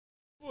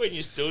when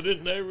you still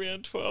didn't know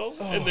round 12,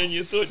 and then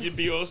you thought you'd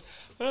be all,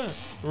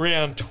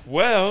 round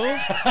 12?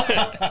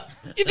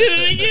 You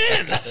did it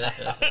again!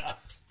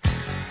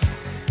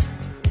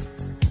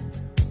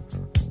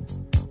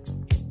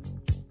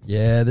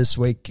 Yeah, this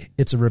week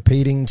it's a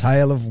repeating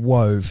tale of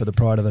woe for the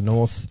Pride of the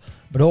North,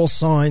 but all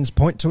signs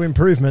point to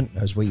improvement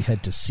as we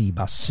head to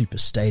Seabus Super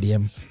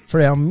Stadium for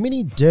our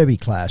mini derby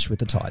clash with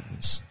the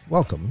Titans.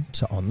 Welcome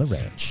to On the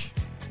Ranch.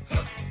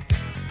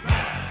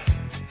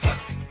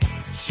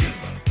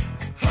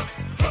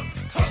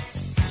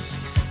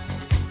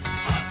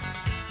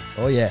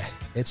 Oh yeah,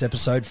 it's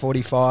episode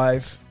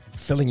 45.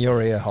 Filling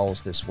your ear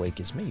holes this week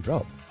is me,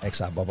 Rob,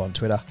 XR Bob on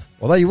Twitter.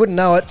 Although you wouldn't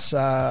know it,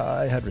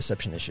 I had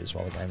reception issues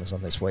while the game was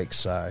on this week,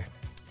 so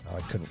I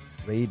couldn't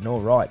read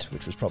nor write,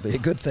 which was probably a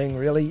good thing,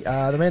 really.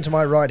 The man to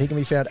my right, he can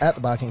be found at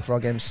the Barking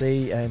Frog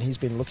MC, and he's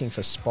been looking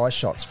for spy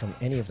shots from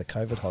any of the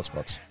COVID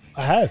hotspots.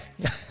 I have.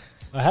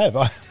 I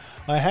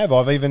have.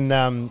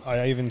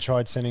 I even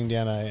tried sending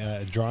down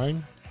a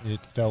drone.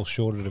 It fell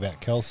short at about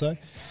Kelso.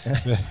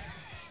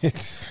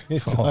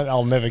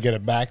 I'll never get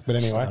it back, but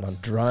anyway. Start on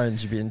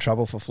drones, you'd be in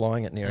trouble for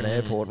flying it near an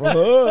airport.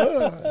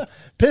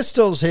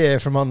 Pistols here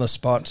from On the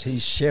Spot.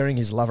 He's sharing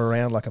his love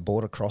around like a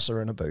border crosser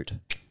in a boot.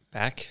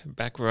 Back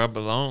where I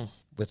belong.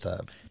 With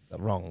the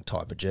wrong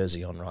type of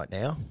jersey on right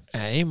now.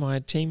 Hey, my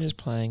team is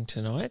playing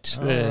tonight,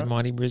 the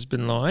mighty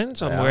Brisbane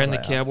Lions. I'm wearing the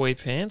cowboy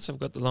pants. I've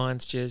got the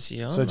Lions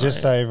jersey on. So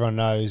just so everyone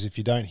knows, if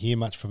you don't hear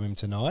much from him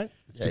tonight,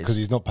 it's because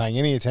he's not paying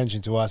any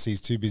attention to us.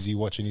 He's too busy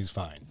watching his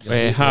phone.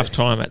 We're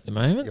half-time at the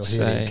moment. You'll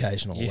hear the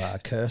occasional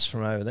curse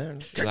from over there.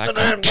 Kick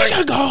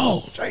a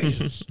goal!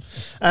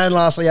 And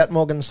lastly, at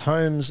Morgan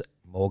Holmes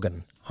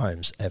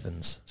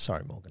Evans.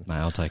 Sorry, Morgan. Mate,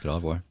 I'll take it,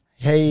 Ivor.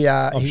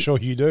 I'm sure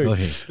you do.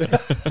 Jesus.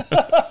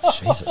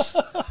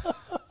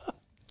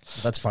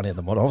 That's funnier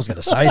than what I was going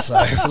to say, so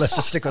let's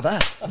just stick with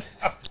that.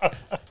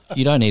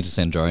 You don't need to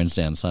send drones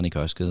down to Sunny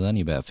Coast because there's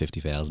only about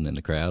 50,000 in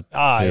the crowd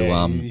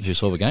who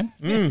saw the game.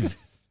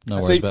 No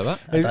worries about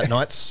that. That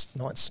night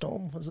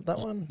storm, was it that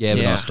one? Yeah,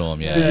 the night storm,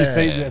 yeah. Did you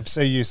see?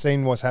 So you've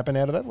seen what's happened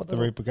out of that? What the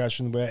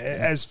repercussions were?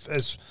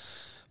 As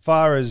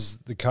far as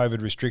the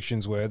COVID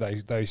restrictions were,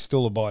 they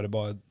still abided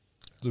by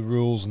the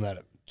rules and that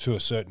to a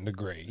certain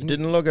degree.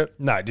 Didn't look it.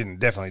 No,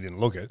 definitely didn't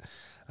look it.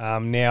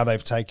 Now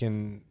they've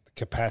taken the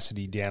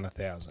capacity down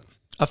 1,000.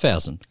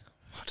 1,000.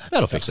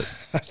 That'll fix it.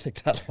 I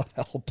think that'll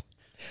help.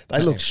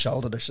 They looked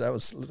shoulder to shoulder.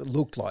 It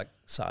looked like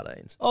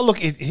sardines. Oh, look,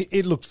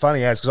 it looked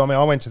funny as because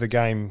I went to the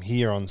game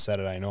here on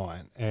Saturday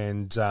night,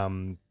 and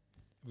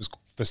it was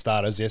for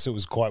starters. Yes, it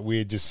was quite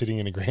weird just sitting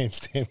in a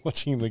grandstand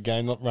watching the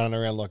game, not running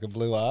around like a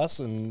blue ass,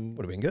 and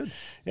would have been good.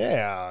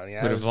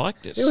 Yeah, would have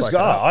liked it. It was good.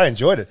 I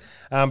enjoyed it,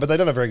 but they've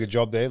done a very good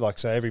job there. Like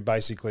so,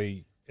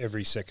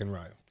 every second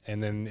row,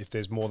 and then if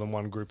there's more than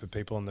one group of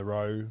people on the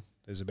row,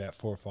 there's about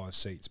 4 or 5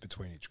 seats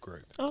between each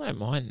group. I don't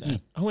mind that.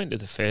 I went to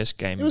the first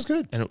game. It was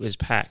good. And it was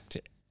packed.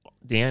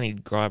 The only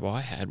gripe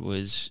I had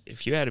was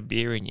if you had a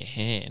beer in your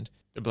hand,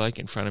 the bloke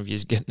in front of you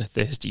is getting a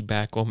thirsty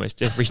back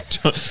almost every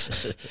time.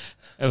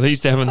 At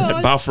least having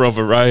that buffer of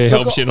a row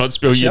helps you not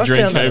spill your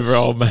drink over,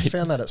 old mate. I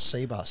found that at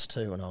Seabus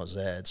too when I was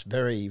there. It's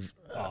very...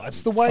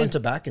 it's the way front to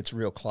back. It's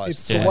real close.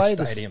 It's the way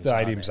the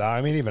stadiums are.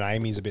 I mean, even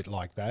Amy's a bit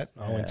like that.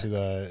 I went to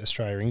the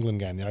Australia-England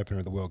game, the opener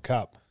of the World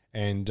Cup,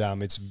 and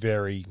it's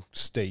very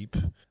steep.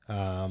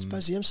 I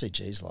suppose the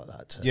MCG's like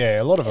that too.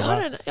 Yeah, a lot of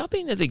them I've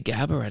been to the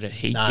Gabba at a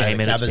heat game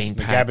and it's been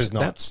packed. Gabba's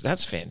not.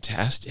 That's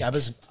fantastic.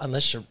 Gabba's,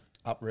 unless you're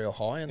up real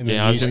high.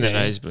 I was in the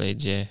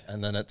nosebleeds, yeah.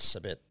 And then it's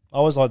a bit...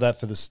 I was like that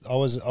for this. I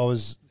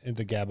was in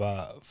the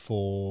Gabba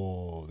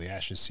for the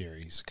Ashes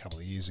series a couple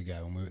of years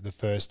ago, and the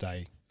first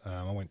day,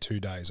 I went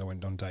 2 days. I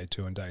went on day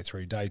 2 and day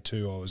 3. Day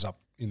 2, I was up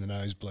in the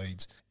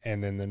nosebleeds,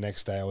 and then the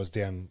next day I was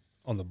down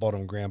on the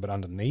bottom ground, but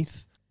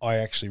underneath. I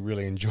actually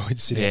really enjoyed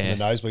sitting in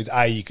the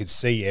nosebleeds. You could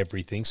see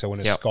everything, so when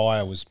a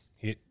Skyer was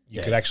hit,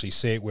 you could actually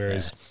see it,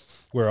 whereas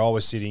where I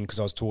was sitting, because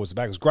I was towards the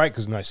back, it was great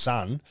because no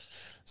sun,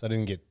 so I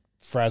didn't get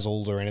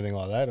frazzled or anything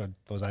like that.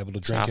 I was able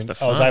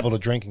to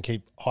drink and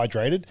keep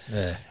hydrated.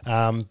 Yeah.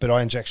 But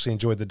I actually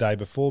enjoyed the day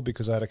before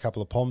because I had a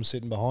couple of poms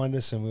sitting behind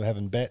us and we were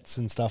having bets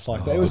and stuff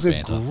like that. It was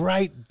a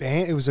great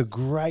band. It was a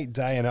great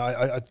day, and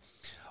I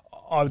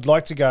would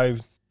like to go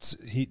to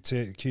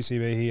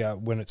QCB here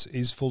when it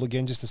is full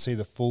again, just to see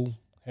the full.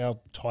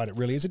 How tight it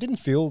really is. It didn't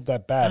feel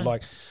that bad.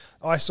 Like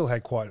I still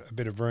had quite a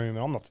bit of room.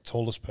 I'm not the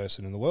tallest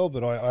person in the world,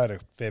 but I had a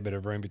fair bit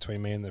of room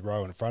between me and the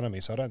row in front of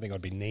me, so I don't think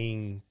I'd be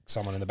kneeing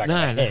someone in the back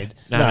of the head.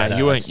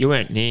 No, you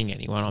weren't kneeing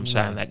anyone. I'm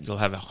saying that you'll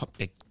have a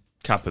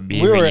cup of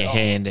beer in your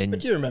hand.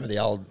 But do you remember the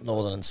old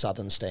northern and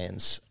southern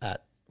stands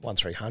at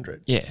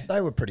 1300? Yeah.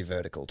 They were pretty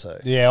vertical too.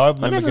 Yeah,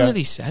 I never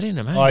really sat in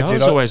them, eh? I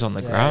was always on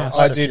the grass.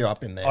 I did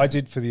up in there. I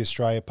did for the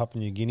Australia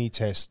Papua New Guinea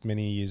test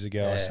many years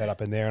ago. I sat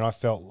up in there and I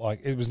felt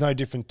like it was no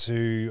different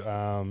to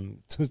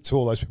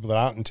all those people that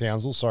aren't in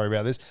Townsville. Sorry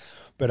about this.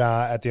 But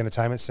at the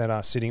entertainment centre,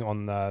 sitting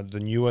on the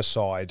newer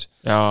side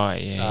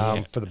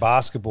for the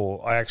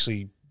basketball, I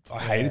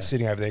hated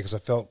sitting over there because I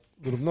felt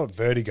not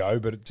vertigo,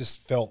 but it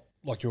just felt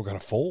like you were going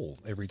to fall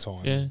every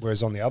time. Yeah.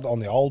 Whereas on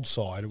the old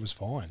side, it was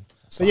fine.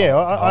 So yeah,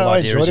 I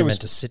enjoyed it. You're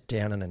meant to sit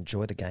down and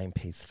enjoy the game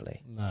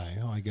peacefully.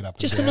 No, I get up.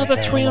 Just another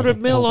 300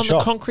 mil on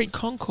the concrete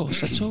concourse.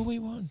 That's all we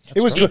want.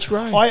 It was good.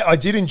 I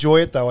did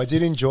enjoy it though.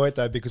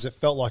 Because it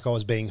felt like I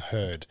was being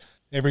heard.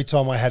 Every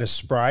time I had a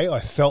spray,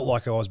 I felt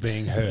like I was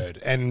being heard,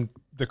 and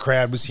the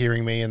crowd was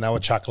hearing me, and they were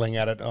chuckling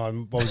at it. I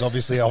was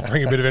obviously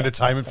offering a bit of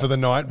entertainment for the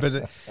night,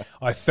 but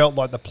I felt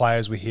like the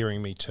players were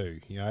hearing me too.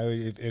 You know,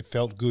 it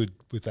felt good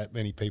with that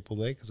many people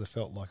there because I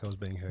felt like I was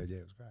being heard. Yeah,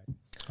 it was great.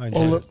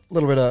 Well, a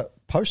little bit of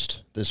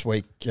post this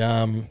week.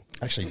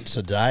 Actually,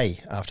 today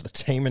after the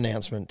team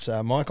announcement,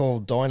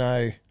 Michael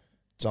Dionysius.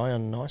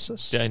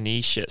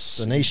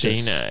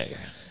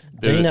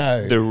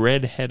 Dino, the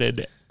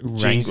red-headed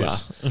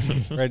Jesus.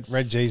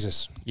 Red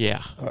Jesus.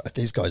 Yeah.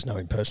 These guys know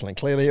him personally.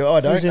 Clearly, I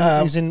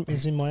don't.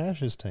 He's in my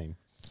Ashes team.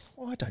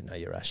 Well, I don't know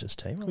your Ashes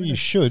team. Well, you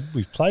should.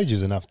 We've played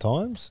you enough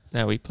times.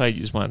 No, we played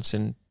you once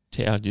and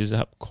towed you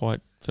up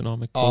quite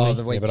phenomenally. Oh,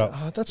 the week.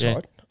 That's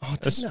right. Oh,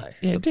 Dino.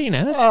 Yeah,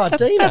 Dino.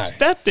 Dino. That's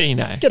that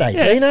Dino.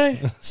 G'day,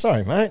 Dino.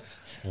 Sorry, mate.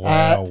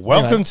 Wow.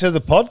 Welcome to the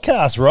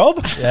podcast,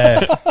 Rob.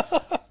 Yeah.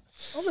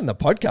 I'm in the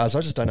podcast. I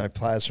just don't know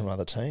players from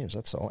other teams.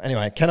 That's all.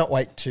 Anyway, cannot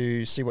wait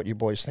to see what you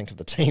boys think of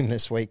the team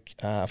this week.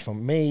 For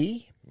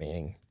me,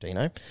 meaning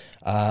Dino,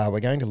 we're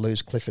going to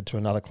lose Clifford to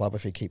another club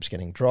if he keeps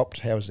getting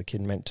dropped. How is the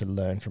kid meant to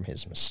learn from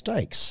his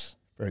mistakes?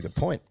 Very good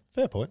point.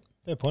 Fair point.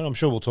 I'm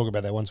sure we'll talk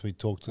about that once we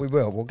talk to. We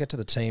will. We'll get to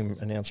the team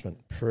announcement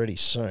pretty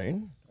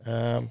soon.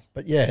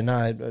 But yeah,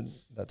 no,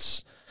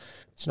 it's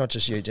not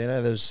just you,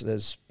 Dino.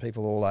 There's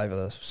people all over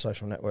the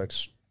social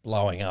networks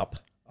blowing up,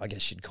 I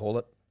guess you'd call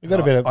it.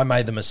 I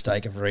made the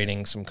mistake of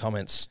reading some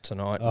comments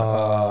tonight.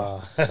 How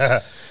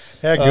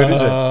good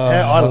is it?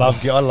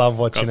 I love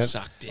watching it.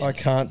 Sucked in. I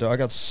can't do. I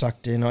got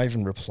sucked in. I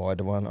even replied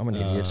to one. I'm an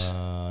idiot.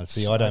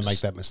 See, I don't make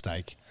that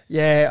mistake.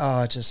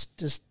 Yeah.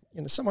 Just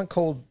someone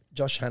called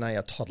Josh Hannay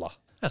a toddler.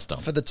 That's dumb.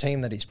 For the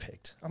team that he's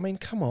picked. I mean,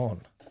 come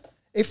on.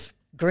 If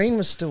Green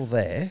was still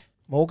there,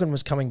 Morgan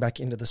was coming back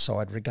into the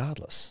side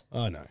regardless.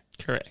 Oh no,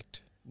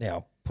 correct.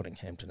 Now putting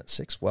Hampton at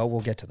 6. Well,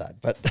 we'll get to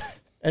that. But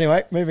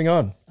anyway, moving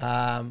on.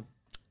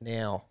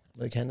 Now,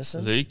 Luke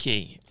Henderson. Luke,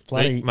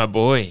 my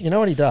boy. You know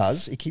what he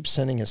does? He keeps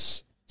sending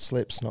us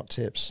slips, not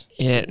tips.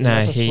 Yeah,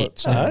 no,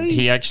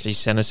 he actually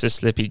sent us a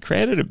slip. He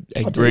created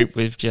a group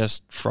with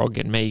just Frog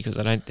and me because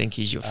I don't think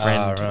he's your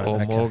friend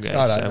Morgan.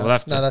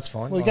 That's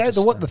fine. Well,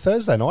 the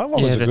Thursday night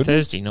one was a good the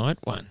Thursday night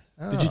one.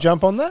 Oh. Did you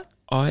jump on that?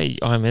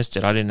 I missed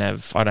it. I don't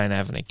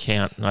have an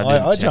account, and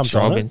I didn't text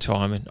Rob in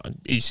time.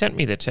 And he sent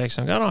me the text.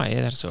 I'm going, oh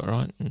yeah, that's all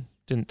right, and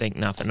didn't think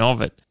nothing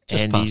of it.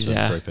 Just and he's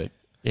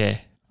yeah.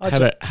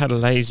 Had a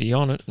lazy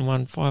on it and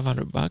won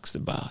 $500, the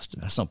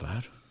bastard. That's not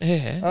bad.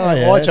 Yeah. Oh,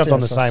 yeah. I jumped on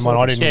the same one.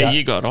 I didn't. Yeah,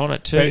 you got on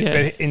it too.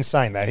 But in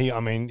saying that, he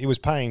was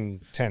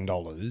paying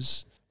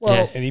 $10.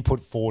 Well, and he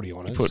put 40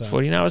 on it. He put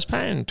 40. No, I was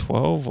paying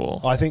 12 or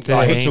I think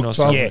 13 he took or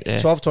something. Yeah.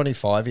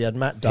 12.25. He had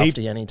Matt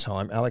Duffy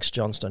anytime, Alex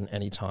Johnston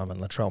anytime,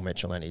 and Latrell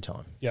Mitchell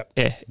anytime. Yep.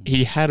 Yeah,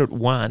 he had it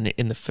won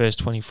in the first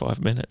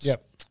 25 minutes.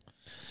 Yep.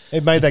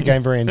 It made that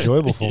game very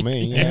enjoyable for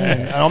me. Yeah.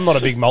 And I'm not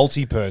a big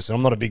multi person.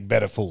 I'm not a big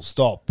better full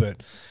stop,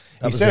 but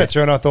he sent it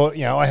through, and I thought,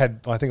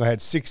 I think I had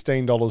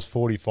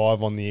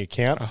 $16.45 on the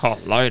account. Oh,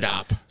 load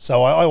up!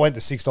 So I went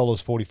to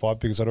 $6.45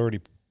 because I'd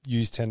already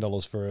used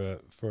 $10 for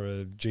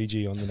a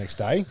GG on the next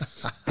day.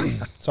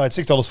 So I had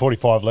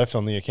 $6.45 left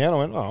on the account. I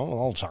went,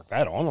 I'll chuck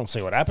that on. I'll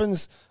see what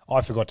happens.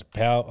 I forgot to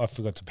power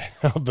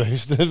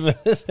boost it.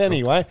 But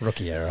anyway,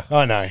 rookie error.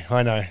 I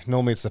know.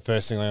 Normally it's the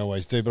first thing I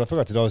always do, but I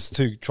forgot to do. I was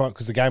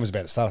because the game was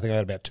about to start. I think I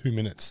had about 2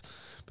 minutes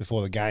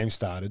before the game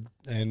started,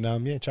 and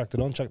chucked it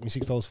on. Chucked me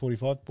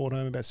 $6.45. Bought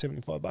home about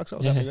 $75.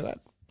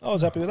 I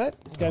was happy with that.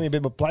 Gave me a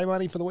bit of play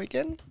money for the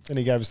weekend. Then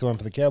he gave us the one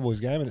for the Cowboys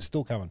game, and it's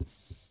still coming.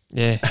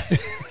 Yeah.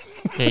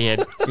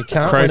 Yeah. You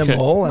can't win them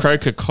all.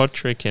 Croker,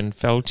 Kotrick, and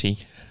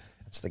Felty.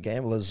 It's the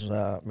gambler's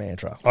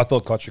mantra. I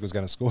thought Kotrick was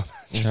going to score.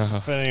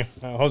 But anyway,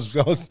 I was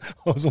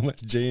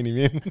almost G'ing him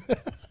in.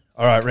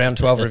 All right, round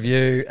 12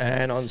 review.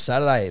 And on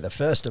Saturday, the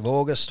 1st of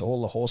August,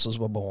 all the horses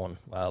were born.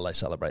 Well, they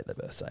celebrate their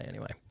birthday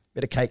anyway.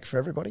 Bit of cake for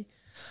everybody.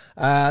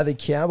 The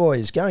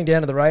Cowboys going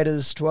down to the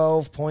Raiders,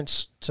 12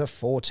 points to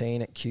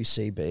 14 at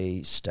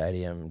QCB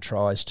Stadium.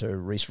 Tries to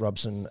Reece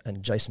Robson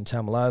and Jason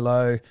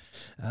Taumalolo.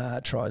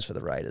 Tries for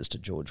the Raiders to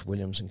George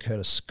Williams and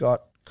Curtis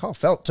Scott. Kyle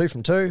Felt 2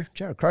 from 2.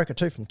 Jared Croker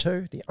 2 from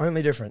 2. The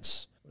only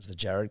difference was the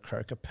Jared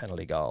Croker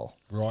penalty goal.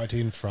 Right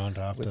in front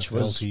after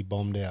Felty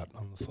bombed out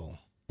on the full.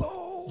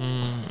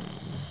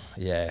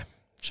 Yeah,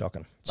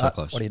 shocking. So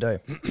close. What do you do?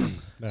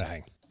 But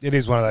hey, it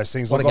is one of those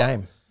things. What a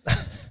game.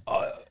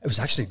 It was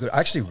actually good.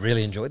 I actually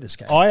really enjoyed this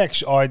game.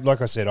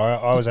 Like I said,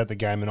 I was at the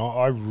game, and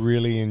I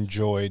really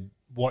enjoyed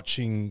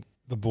watching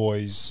the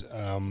boys,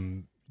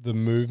 the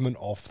movement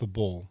off the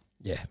ball.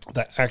 Yeah.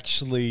 That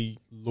actually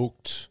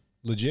looked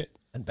legit.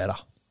 And better.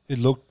 It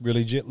looked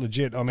really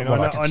legit. I mean,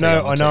 I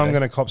know I'm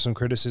going to cop some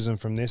criticism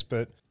from this,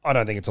 but I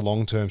don't think it's a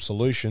long-term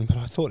solution. But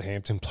I thought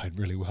Hampton played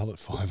really well at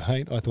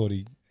 5'8". I thought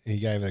he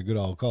gave it a good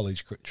old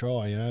college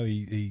try.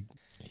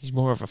 He's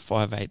more of a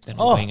 5'8" than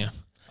a winger.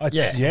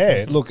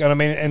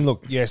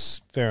 Look,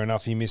 yes, fair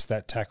enough. He missed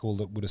that tackle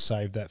that would have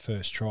saved that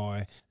first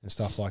try and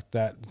stuff like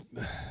that.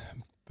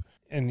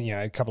 And,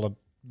 a couple of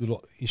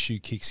little issue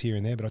kicks here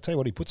and there. But I tell you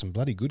what, he put some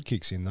bloody good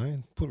kicks in,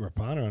 though. Put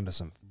Rapana under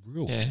some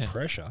real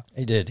pressure.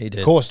 He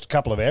did. Caused a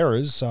couple of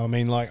errors. So, my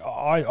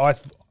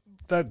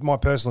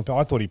personal opinion,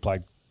 I thought he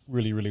played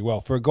really, really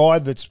well. For a guy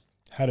that's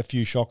had a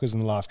few shockers in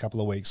the last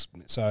couple of weeks.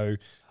 So,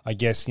 I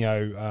guess,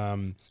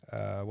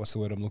 what's the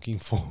word I'm looking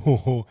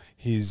for?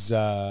 His,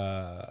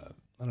 I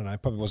don't know,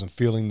 probably wasn't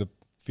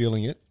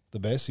feeling it the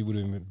best. He would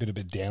have been a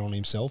bit down on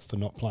himself for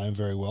not playing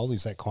very well.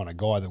 He's that kind of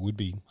guy that would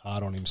be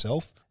hard on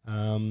himself.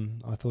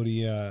 I thought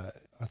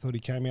he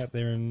came out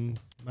there and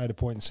made a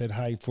point and said,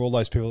 "Hey, for all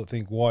those people that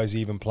think why is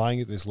he even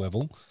playing at this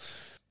level?"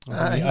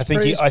 I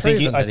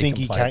think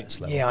he can.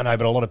 Yeah, I know,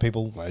 but a lot of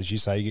people, as you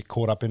say, you get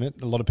caught up in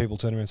it. A lot of people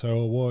turn around and say,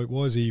 "Oh,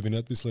 why is he even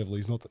at this level?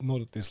 He's not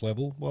at this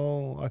level."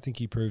 Well, I think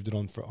he proved it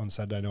on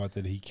Saturday night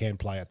that he can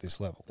play at this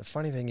level. The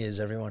funny thing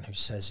is, everyone who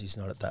says he's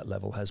not at that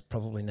level has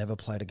probably never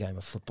played a game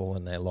of football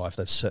in their life.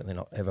 They've certainly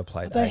not ever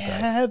played. They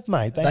have,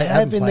 mate. They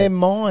have in their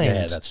mind.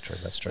 Yeah, that's true.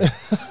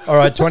 All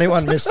right,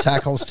 21 missed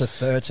tackles to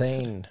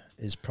 13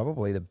 is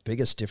probably the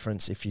biggest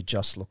difference if you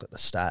just look at the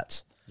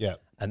stats. Yeah.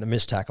 And the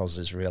missed tackles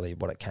is really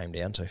what it came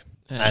down to.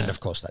 And, of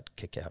course, that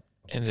kick out.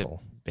 And the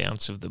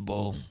bounce of the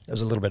ball. There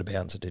was a little bit of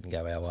bounce that didn't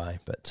go our way.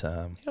 But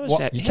how was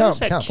that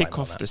kick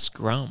off the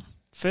scrum?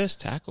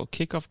 First tackle,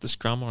 kick off the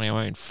scrum on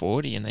our own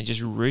 40, and they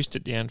just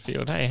roosted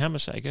downfield. Hey,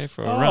 Hamasai, go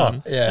for a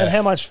run. Yeah. And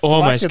how much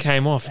almost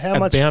came off.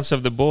 Bounce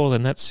of the ball,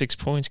 and that's 6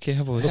 points,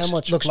 Cowboys. How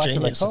much looks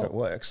genius if it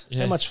works.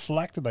 Yeah. How much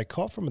flack did they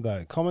cop from it,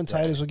 though?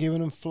 Commentators were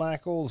giving them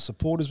flack. All the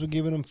supporters were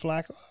giving them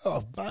flack.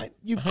 Oh, mate,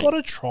 you've got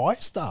to try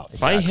stuff.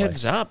 Play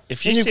heads up.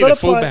 If you see the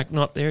fullback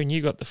not there and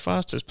you got the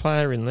fastest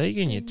player in league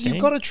in your team,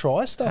 you've got to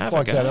try stuff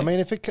like that. I mean,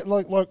 if it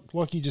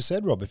like you just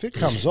said, Rob, if it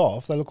comes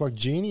off, they look like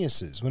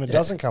geniuses. When it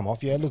doesn't come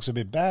off, it looks a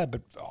bit bad,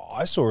 but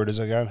I saw it as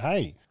I going,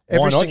 hey,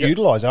 why not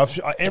utilise it?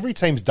 Every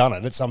team's done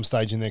it at some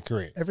stage in their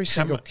career. Every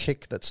single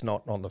kick that's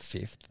not on the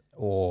fifth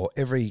or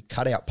every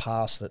cutout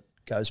pass that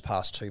goes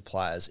past two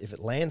players, if it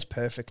lands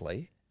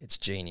perfectly, it's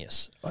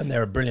genius. And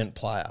they're a brilliant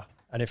player.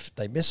 And if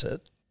they miss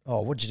it,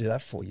 what'd you do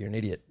that for? You're an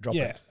idiot. Drop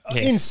it.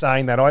 Yeah. In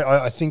saying that,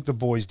 I think the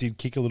boys did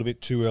kick a little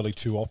bit too early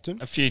too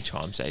often. A few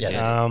times they did.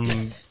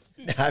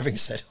 Having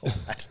said all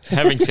that.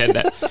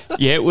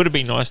 It would have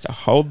been nice to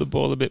hold the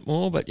ball a bit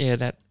more, but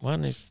that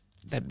one, if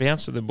that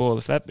bounce of the ball,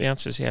 if that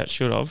bounces how it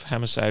should have,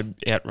 Hamasai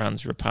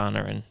outruns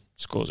Rapana and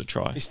scores a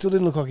try. He still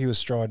didn't look like he was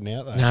striding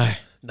out, though.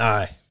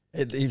 No.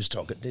 He was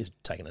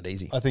taking it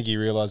easy. I think he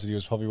realised that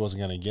he probably wasn't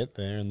going to get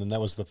there, and then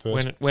that was the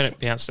first. When it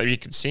bounced, you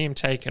could see him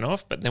taking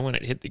off, but then when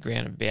it hit the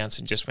ground and bounced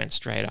and just went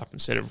straight up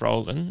instead of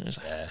rolling, it was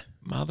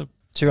like,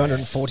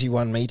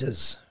 241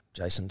 metres,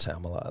 Jason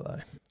Taumalo,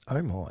 though.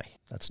 Oh, my.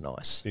 That's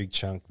nice. Big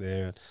chunk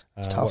there.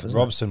 It's tough,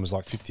 Robson was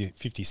like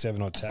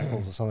 57 odd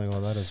tackles or something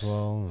like that as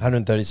well.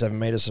 137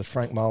 metres for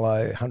Frank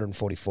Marlowe,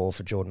 144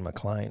 for Jordan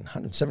McLean,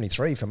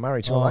 173 for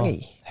Murray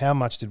Tuilagi. How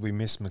much did we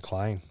miss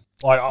McLean?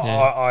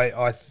 I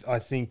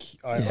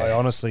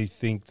honestly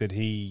think that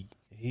he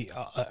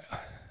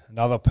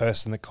another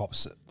person that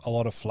cops a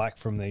lot of flack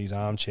from these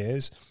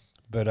armchairs,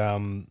 but I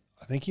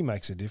think he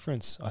makes a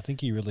difference. I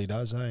think he really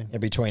does, eh? Yeah,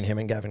 between him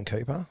and Gavin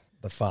Cooper,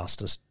 the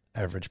fastest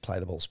average play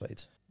the ball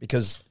speeds.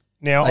 Because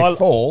now they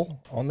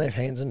fall on their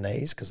hands and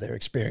knees because they're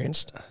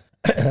experienced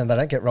and they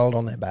don't get rolled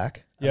on their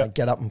back and they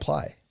get up and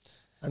play.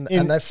 And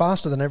they're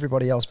faster than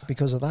everybody else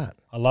because of that.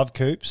 I love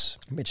Coops.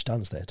 Mitch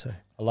Dunn's there too.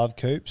 I love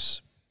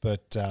Coops,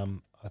 but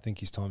I think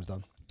his time's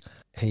done.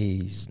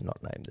 He's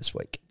not named this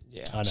week.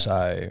 Yeah, I know.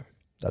 So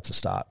that's a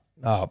start.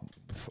 I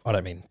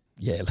don't mean,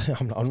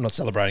 I'm not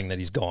celebrating that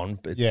he's gone,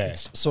 but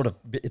it's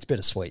it's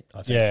bittersweet,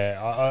 I think.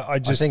 Yeah, I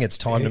think it's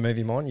time to move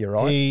him on. You're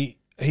right.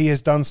 He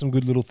has done some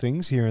good little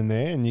things here and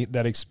there, and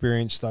that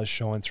experience does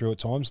shine through at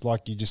times,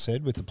 like you just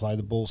said, with the play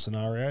the ball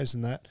scenarios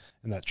and that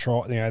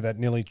try, that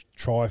nearly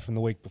try from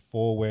the week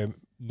before where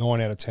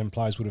 9 out of 10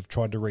 players would have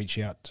tried to reach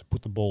out to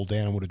put the ball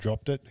down and would have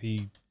dropped it.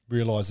 He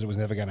realised that it was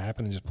never going to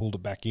happen and just pulled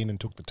it back in and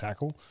took the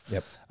tackle.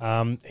 Yep.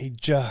 He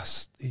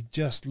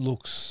just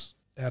looks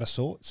out of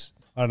sorts.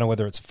 I don't know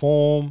whether it's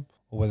form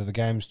or whether the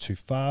game's too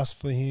fast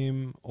for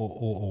him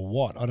or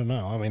what. I don't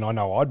know. I mean, I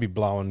know I'd be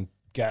blowing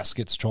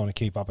gaskets trying to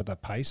keep up at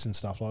that pace and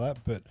stuff like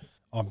that, but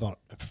I'm not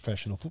a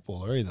professional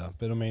footballer either.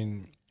 But I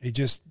mean, he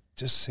just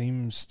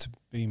seems to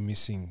be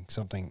missing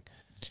something.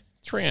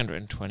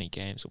 320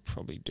 games will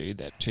probably do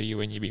that to you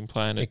when you've been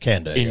playing it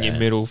in your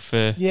middle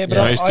for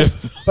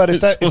but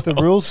if the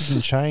rules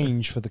didn't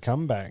change for the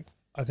comeback,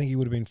 I think he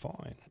would have been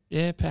fine.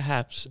 Yeah,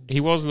 perhaps. He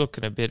was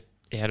looking a bit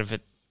out of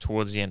it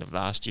towards the end of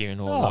last year, in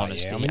all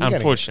honesty. Yeah. I mean,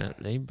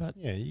 unfortunately, but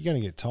yeah, you're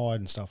going to get tired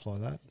and stuff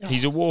like that.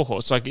 He's a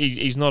warhorse. Like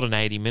he's not an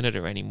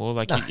 80-minuter anymore.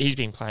 Like he's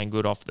been playing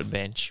good off the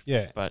bench.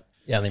 Yeah, but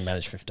he only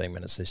managed 15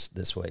 minutes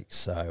this week.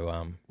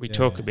 So we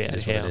talk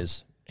about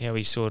how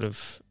he's sort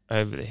of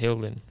over the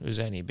hill, and it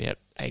was only about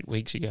 8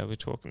 weeks ago we were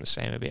talking the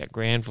same about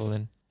Granville,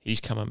 and he's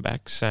coming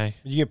back. So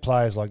you get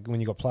players like when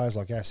you got players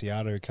like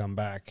Asiata who come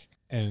back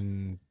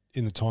and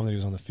in the time that he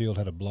was on the field,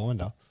 had a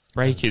blinder.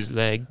 Break his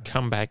leg,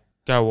 come back,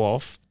 go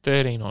off,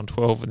 13 on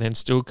 12, and then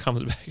still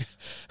comes back.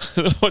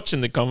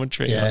 Watching the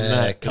commentary on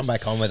that. Come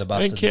back on with a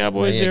busted And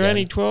Cowboys, they're again.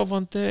 only 12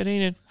 on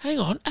 13, and hang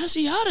on,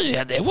 Asiata's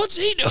out there. What's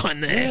he doing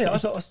there? Yeah, I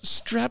thought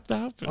strapped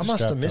up. I must have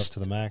Strapped up missed to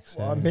the max.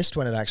 Well, I missed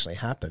when it actually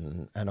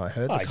happened, and I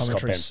heard Oh, the he just got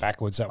commentary. bent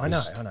backwards. That I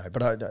was, know,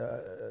 but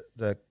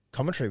the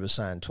commentary was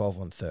saying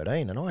 12 on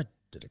 13, and I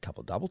did a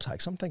couple of double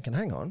takes. I'm thinking,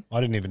 hang on.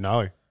 I didn't even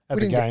know at We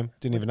the didn't game.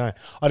 Didn't even know.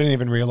 I didn't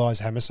even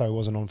realise Hamiso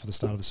wasn't on for the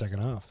start of the second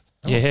half.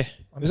 Yeah. It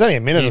was only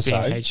a minute or He's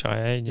so. being It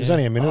HIA. was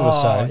only a minute or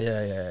so.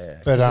 yeah.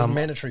 But, Is it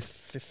mandatory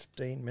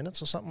 15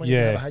 minutes or something when you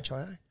yeah. have a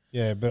HIA?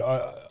 Yeah, but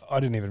I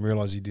didn't even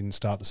realise he didn't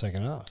start the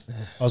second half.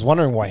 I was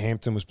wondering why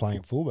Hampton was playing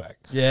at fullback.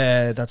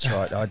 Yeah, that's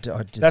right. I did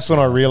That's see when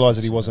I that. realised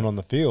that he wasn't on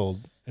the field.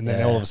 And then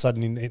Yeah. all of a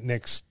sudden, in the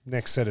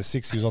next set of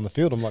 6, he was on the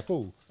field. I'm like,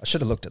 oh. I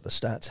should have looked at the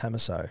stats.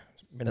 Hamiso,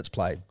 minutes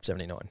played,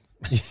 79.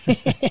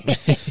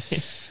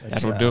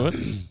 That'll do it.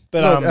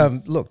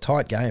 But Look,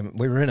 tight game.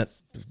 We were in it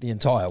the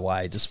entire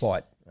way,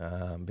 despite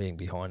being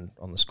behind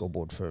on the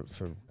scoreboard for a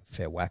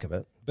fair whack of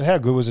it. But how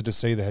good was it to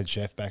see the head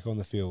chef back on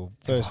the field?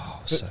 First,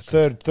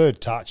 so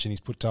third touch, and he's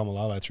put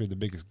Tamalolo through the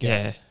biggest gap.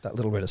 Yeah. That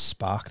little bit of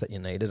spark that you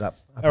needed up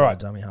All in right.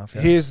 the dummy half.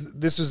 Yeah.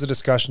 This was the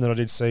discussion that I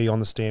did see on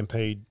the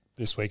Stampede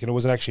this week, and it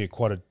was actually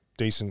quite a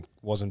decent,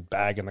 wasn't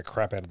bagging the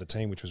crap out of the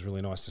team, which was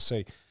really nice to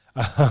see.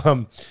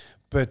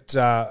 But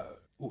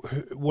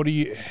what do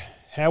you?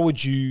 How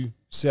would you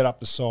set up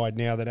the side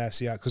now that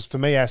Asiata? Because for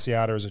me,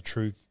 Asiata is a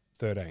true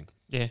 13.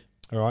 Yeah.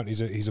 All right,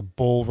 he's a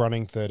ball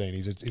running 13.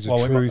 He's a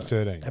Well, we true might-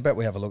 13. How about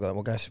we have a look at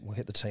it? We'll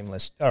hit the team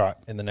list All right.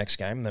 in the next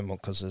game, then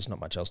because there's not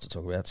much else to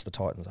talk about. It's the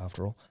Titans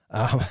after all.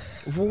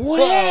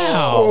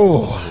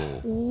 Wow.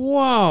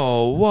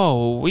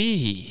 Whoa.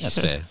 Wee.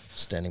 That's fair.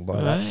 Standing by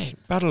that. Right.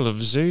 Battle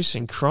of Zeus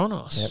and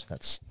Kronos. Yep,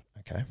 that's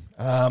okay.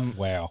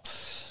 Wow.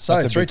 So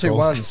That's a 3, big 2, call.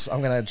 1s.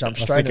 I'm going to jump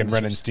I was straight thinking in.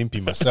 Ren and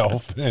Stimpy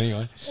myself, but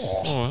anyway.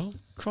 Oh, well,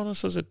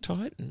 Kronos was a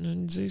Titan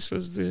and Zeus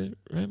was the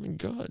Roman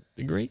god,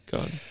 the Greek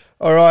god.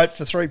 All right,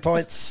 for 3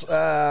 points,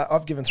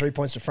 I've given 3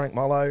 points to Frank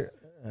Molo.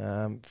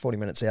 40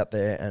 minutes out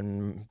there,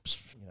 and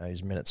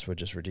his minutes were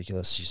just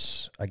ridiculous.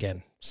 He's,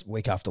 again,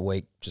 week after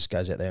week, just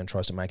goes out there and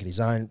tries to make it his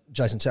own.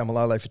 Jason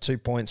Taumalolo for 2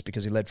 points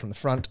because he led from the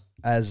front,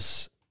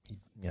 as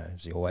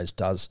he always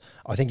does.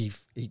 I think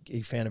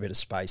he found a bit of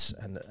space,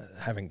 and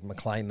having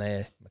McLean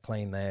there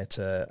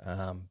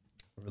to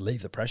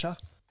relieve the pressure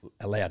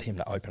allowed him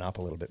to open up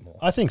a little bit more.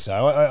 I think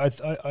so.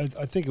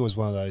 I think it was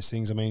one of those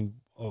things. I mean,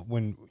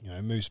 when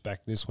Moose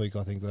back this week,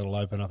 I think that'll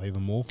open up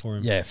even more for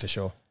him. Yeah, for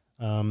sure.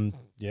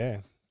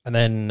 Yeah. And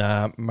then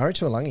Murray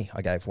Tuolangi,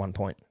 I gave 1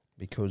 point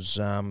because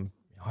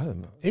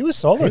He was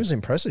solid. he was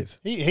impressive.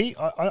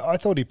 I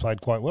thought he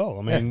played quite well.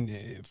 I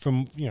mean,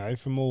 from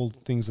all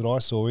things that I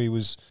saw, he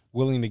was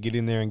willing to get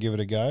in there and give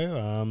it a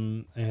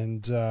go.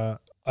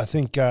 I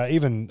think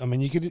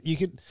you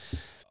could.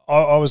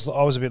 I was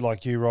a bit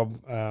like you, Rob.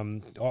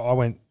 I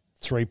went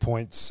 3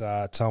 points.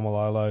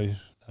 Taumalolo.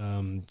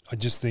 I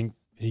just think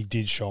he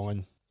did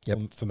shine.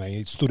 Yep. For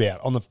me, it stood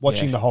out on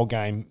watching the whole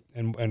game,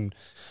 and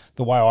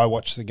the way I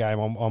watch the game,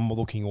 I'm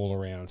looking all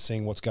around,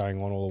 seeing what's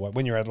going on all the way.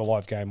 When you're at a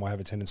live game, I have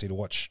a tendency to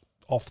watch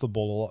off the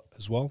ball a lot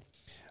as well,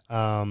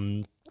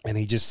 and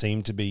he just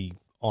seemed to be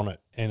on it.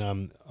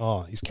 And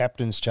his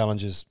captain's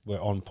challenges were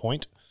on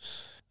point.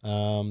 They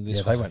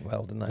went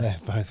well, didn't they? Yeah,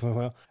 both went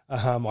well.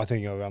 I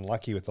think I was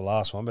unlucky with the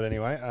last one, but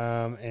anyway.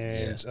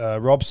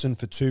 Robson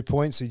for 2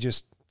 points. He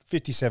just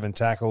 57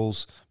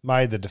 tackles,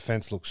 made the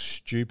defence look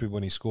stupid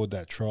when he scored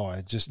that try.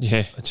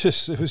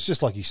 It was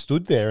just like he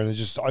stood there and it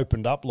just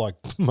opened up like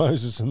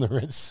Moses in the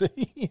Red Sea.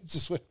 It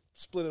just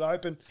split it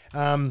open.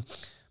 My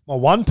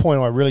 1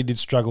 point, I really did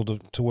struggle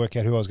to work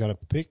out who I was going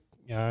to pick.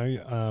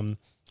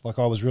 Like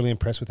I was really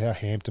impressed with how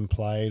Hampton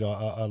played.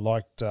 I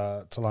liked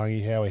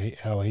Talangi,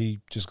 how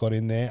he just got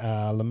in there.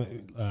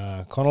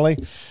 Connolly,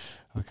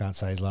 I can't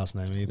say his last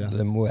name either.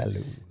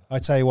 Lemuelu. I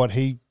tell you what,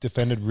 he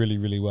defended really,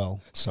 really well.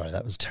 Sorry,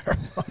 that was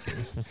terrible.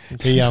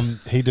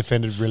 He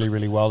defended really,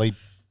 really well. He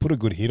put a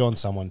good hit on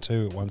someone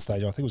too at one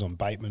stage. I think it was on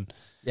Bateman.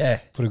 Yeah.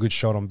 Put a good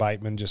shot on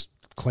Bateman, just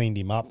cleaned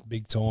him up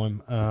big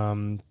time.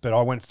 But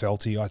I went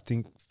Felty. I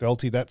think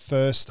Felty, that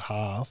first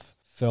half,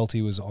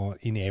 Felty was on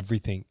in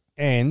everything.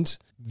 And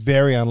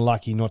very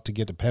unlucky not to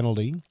get the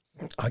penalty.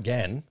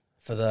 Again,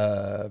 for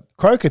the...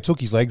 Croker took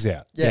his legs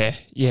out. Yeah.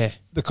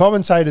 The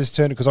commentators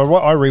turned, because I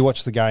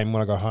rewatched the game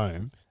when I got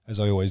home, as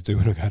I always do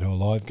when I go to a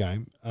live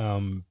game.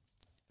 And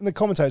the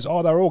commentators, they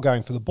were all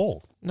going for the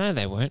ball. No,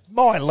 they weren't.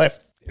 My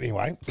left,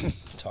 anyway.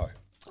 Sorry.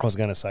 I was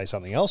going to say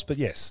something else, but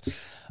yes.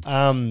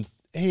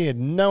 He had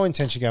no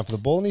intention of going for the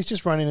ball, and he's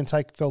just running and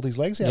take Felty's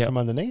legs out from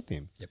underneath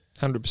him.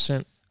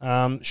 100%.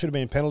 Should have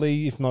been a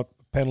penalty, if not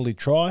penalty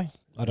try.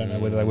 I don't know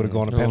whether they would have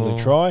gone a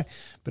penalty try,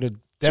 but it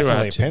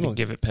definitely a penalty.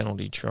 Give it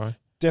penalty try.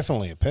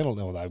 Definitely a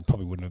penalty. Well, they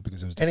probably wouldn't have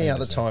because it was Any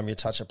other defenders. time you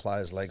touch a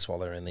player's legs while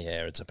they're in the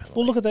air, it's a penalty.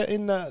 Well, look at that.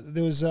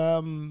 There was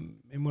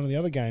in one of the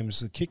other games,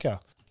 the kicker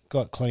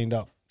got cleaned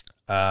up.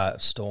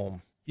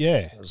 Storm.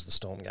 Yeah, It was the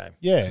Storm game.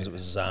 Yeah. Because it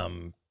was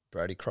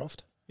Brody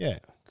Croft. yeah.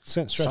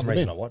 sent For straight some to the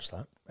reason bin. I watched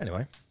that.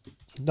 Anyway.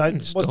 No, The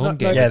Storm wasn't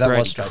gave Yeah, that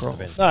Brady was straight to the Croft.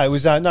 bin. no, it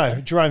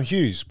was Jerome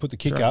Hughes put the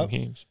kick Jerome up.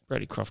 Hughes.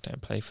 Brady Croft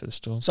don't play for the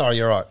Storm. Sorry,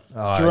 you're right.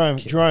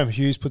 Jerome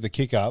Hughes put the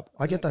kick up.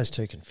 I get those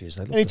two confused.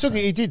 They look And he the took same.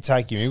 it. He did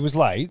take him. He was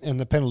late, and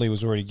the penalty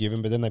was already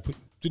given. But then they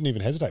didn't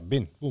even hesitate.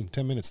 Bin, boom,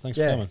 10 minutes. Thanks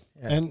for Yeah, coming.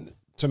 yeah. And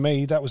to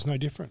me, that was no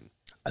different.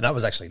 And that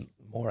was actually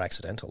more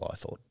accidental, I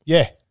thought.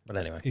 Yeah, But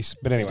anyway,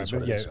 but anyway, It is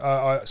what it is.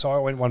 so I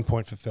went 1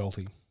 point for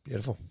Felty.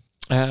 beautiful.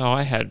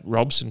 I had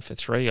Robson for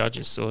 3. I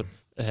just thought,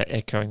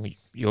 echoing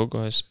your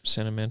guys'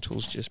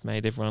 sentimentals, just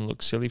made everyone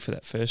look silly for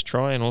that first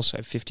try, and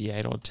also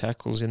 58 odd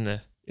tackles in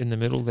the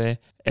middle there.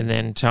 And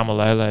then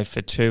Tamalolo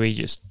for 2. He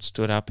just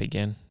stood up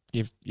again.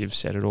 You've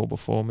said it all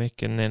before,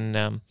 Mick. And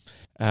then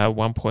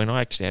 1 point,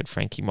 I actually had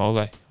Frankie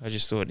Molo. I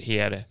just thought he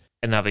had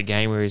another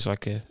game where he's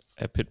like a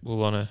pit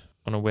bull on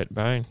a wet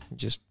bone. He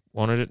just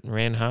wanted it and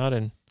ran hard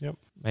and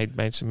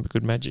made some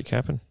good magic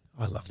happen.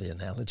 I love the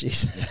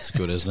analogies. It's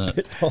good, isn't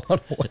it?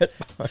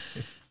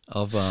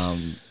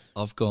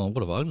 I've gone.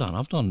 What have I done?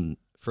 I've done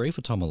 3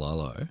 for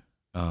Tomalolo.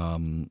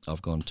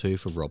 I've gone 2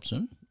 for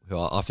Robson, who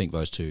I think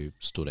those two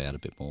stood out a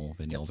bit more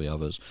than all the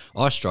others.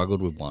 I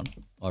struggled with 1.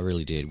 I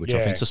really did, which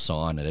I think is a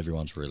sign that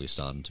everyone's really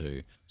starting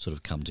to sort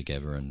of come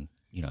together, and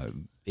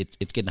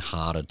it's getting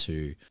harder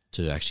to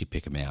actually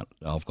pick them out.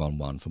 I've gone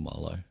 1 for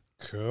Molo.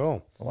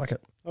 Cool. I like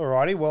it.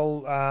 Alrighty,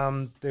 well,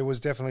 there was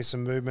definitely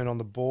some movement on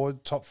the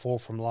board. Top 4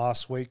 from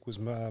last week was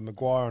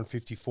Maguire on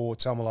 54,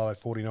 Tamalolo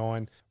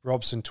 49,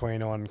 Robson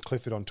 29,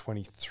 Clifford on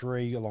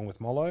 23, along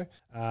with Molo.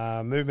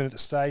 Movement at the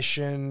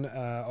station,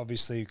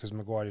 obviously, because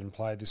Maguire didn't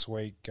play this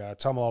week.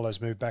 Tamalolo's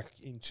moved back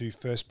into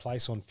first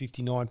place on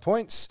 59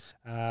 points.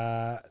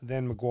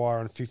 Then Maguire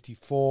on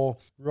 54.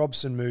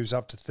 Robson moves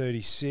up to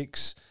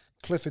 36.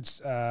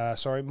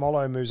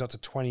 Molo moves up to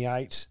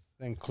 28.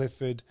 Then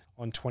Clifford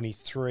on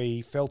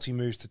 23. Felty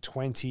moves to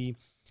 20.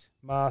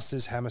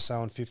 Masters, Hamaso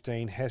on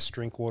 15. Hess,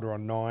 Drinkwater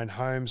on 9.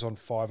 Holmes on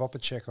 5.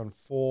 Opacek on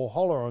 4.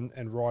 Holler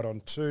and Wright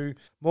on 2.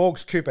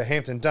 Morgs, Cooper,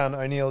 Hampton, Dunn,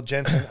 O'Neill,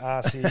 Jensen,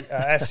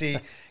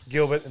 Assey,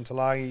 Gilbert and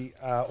Talagi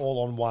all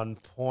on 1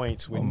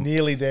 point. We're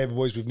nearly there,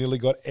 boys. We've nearly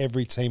got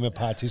every team of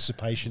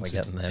participation. We're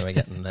getting there.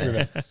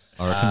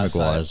 I reckon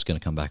Maguire's going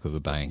to come back with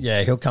a bang.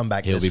 Yeah, he'll come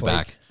back this week. He'll be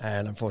back.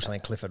 And unfortunately,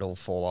 Clifford will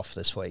fall off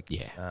this week.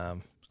 Yeah.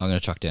 I'm going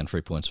to chuck down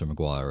 3 points for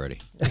Maguire already.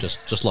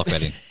 Just lock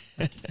that in.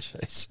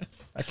 Jeez.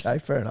 Okay,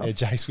 fair enough. Yeah,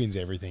 Jace wins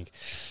everything.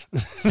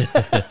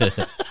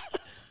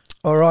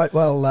 All right,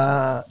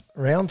 well,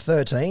 round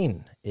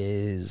 13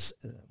 is,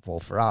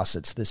 well, for us,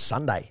 it's this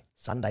Sunday.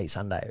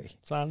 Sunday.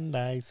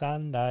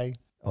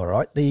 All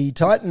right, the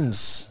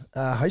Titans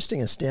are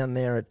hosting us down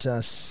there at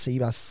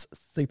Cbus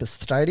Super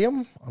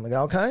Stadium on the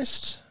Gold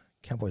Coast.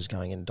 Cowboys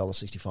going in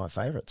 $1.65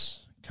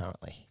 favourites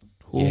currently.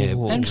 Yeah,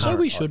 Ooh. and so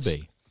we Current should odds.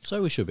 be.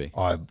 So we should be.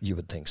 You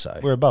would think so.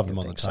 We're above You'd them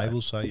on the think so.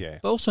 table, so yeah.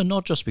 But also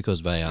not just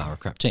because they are a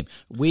crap team.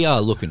 We are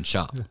looking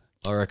sharp.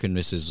 I reckon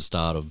this is the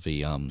start of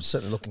the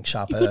Certainly looking you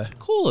sharper. could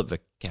call it the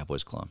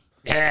Cowboys climb.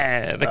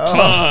 Yeah, the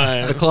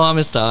climb. The climb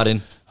is starting.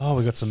 Oh,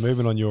 we got some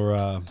movement on your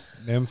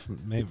meme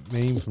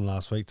from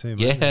last week too,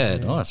 mate. Yeah,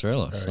 nice, very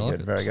nice. Very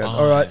good, very good.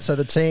 All right, so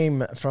the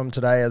team from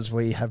today, as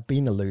we have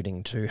been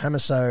alluding to,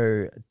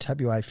 Hamaso,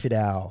 Tabua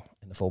Fidau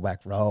in the fullback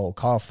role,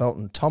 Kyle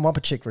Felton, Tom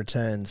Opacek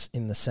returns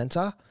in the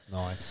centre,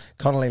 Nice.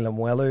 Connolly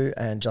Lemuelu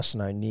and Justin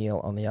O'Neill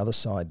on the other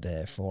side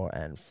there, 4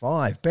 and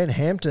 5. Ben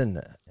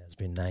Hampton has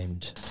been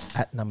named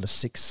at number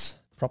 6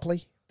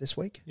 properly this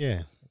week.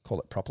 Yeah. Call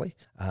it properly.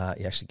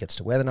 He actually gets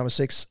to wear the number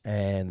 6,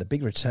 and the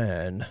big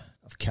return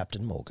of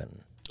Captain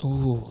Morgan.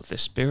 Ooh, the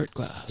spirit He's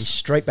glass.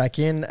 straight back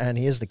in, and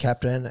he is the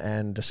captain.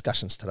 And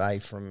discussions today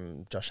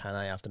from Josh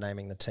Hannay after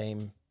naming the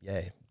team.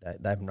 Yeah,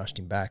 they haven't rushed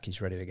him back. He's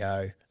ready to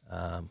go.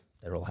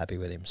 They're all happy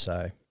with him.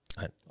 So,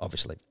 and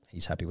obviously,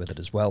 he's happy with it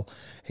as well.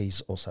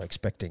 He's also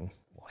expecting,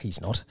 well,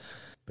 he's not,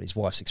 but his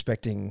wife's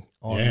expecting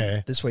on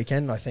this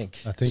weekend, I think.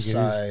 I think so.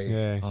 it is.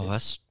 Yeah. Oh,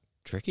 that's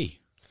tricky.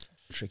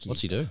 Tricky.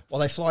 What's he do? Well,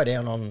 they fly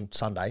down on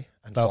Sunday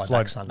and They'll fly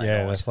back Sunday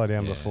yeah, night. they fly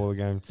down before the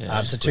game. Yeah,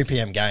 It's a 2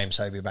 p.m. game,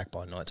 so he'll be back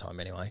by night time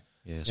anyway.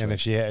 Yeah, And if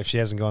she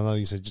hasn't gone,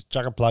 he said, just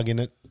chuck a plug in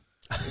it.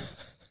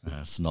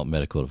 it's not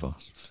medical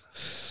advice.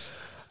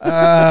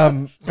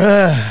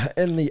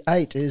 In the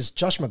 8 is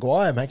Josh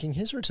Maguire making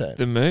his return.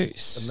 The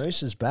Moose. The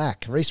Moose is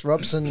back. Reece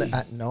Robson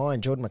at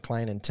 9, Jordan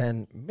McLean in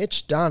 10,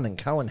 Mitch Dunn and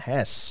Cohen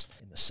Hess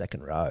in the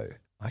second row.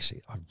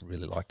 Actually, I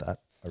really like that.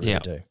 I really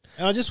do.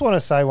 And I just want to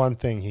say one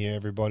thing here,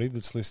 everybody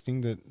that's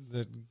listening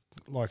that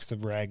likes to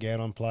rag out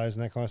on players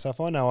and that kind of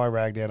stuff. I know I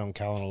ragged out on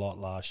Cohen a lot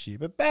last year,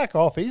 but back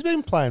off. He's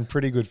been playing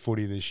pretty good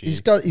footy this year.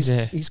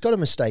 He's got a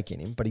mistake in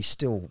him, but he's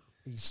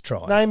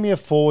trying. Name me a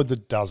forward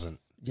that doesn't.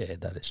 Yeah,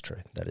 that is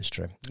true. That is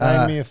true.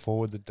 Name me a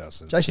forward that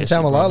doesn't. Jason Jesse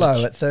Tamalolo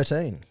Bromwich. at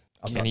 13.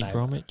 I'm Kenny not naming it.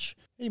 Bromwich.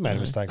 He made a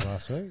mistake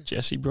last week.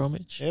 Jesse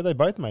Bromwich. Yeah, they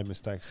both made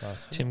mistakes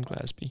last week. Tim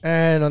Glasby.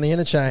 And on the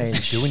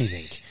interchange, Do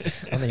anything.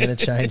 on the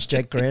interchange,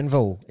 Jake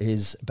Granville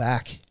is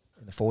back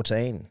in the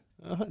 14.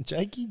 Oh,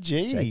 Jakey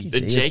G. Jakey The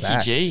G is Jakey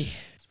back. G.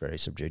 It's very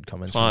subdued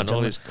comments. Flying from the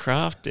all gentleman. his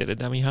craft at a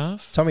dummy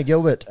half. Tommy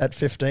Gilbert at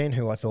 15,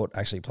 who I thought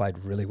actually played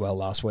really well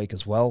last week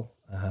as well.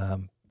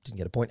 didn't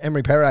get a point.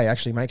 Emery Pere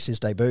actually makes his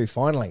debut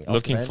finally. off the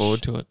Looking bench.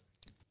 forward to it.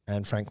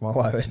 And Frank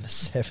Molo in the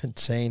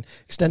 17.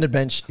 Extended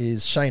bench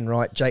is Shane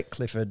Wright, Jake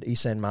Clifford,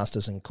 Esan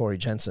Masters, and Corey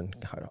Jensen.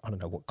 I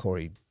don't know what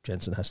Corey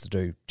Jensen has to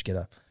do to get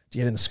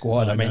in the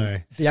squad. I mean, know.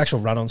 the actual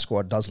run-on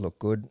squad does look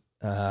good.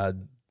 The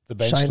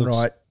bench Shane looks,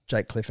 Wright,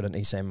 Jake Clifford, and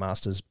Esan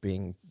Masters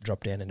being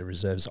dropped down into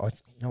reserves.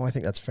 I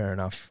think that's fair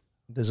enough.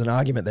 There's an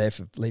argument there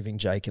for leaving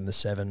Jake in the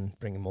 7,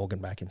 bringing Morgan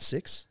back in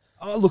 6.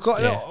 Oh, look,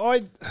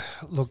 I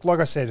look, like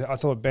I said, I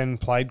thought Ben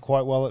played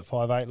quite well at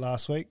 5'8"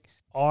 last week.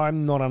 I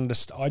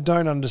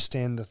don't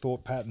understand the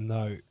thought pattern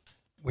though.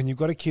 When you've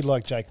got a kid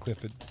like Jake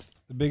Clifford,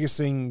 the biggest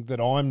thing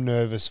that I'm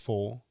nervous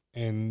for,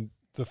 and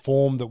the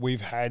form that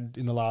we've had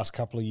in the last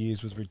couple of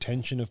years with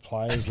retention of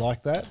players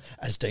like that.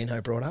 As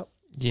Dino brought up.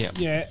 Yeah.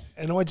 Yeah,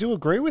 and I do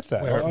agree with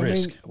that. We're at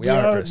risk. Mean, We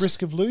are at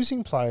risk of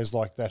losing players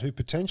like that who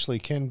potentially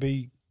can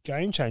be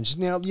game changers.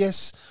 Now,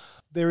 yes,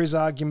 there is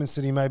arguments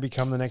that he may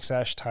become the next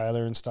Ash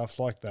Taylor and stuff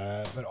like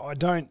that, but I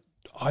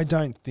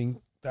don't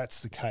think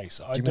that's the case.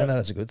 Do you mean that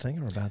as a good thing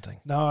or a bad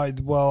thing? No,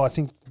 well, I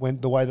think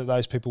when the way that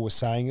those people were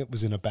saying it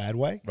was in a bad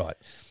way. Right.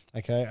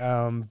 Okay,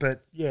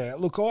 but yeah,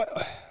 look,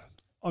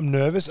 I'm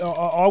nervous.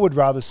 I would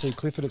rather see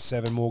Clifford at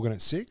 7, Morgan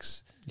at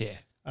 6. Yeah.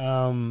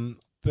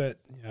 But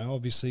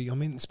obviously, I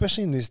mean,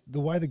 especially in the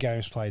way the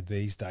game's played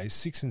these days,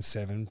 6 and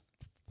 7,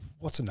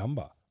 what's a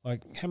number?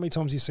 Like, how many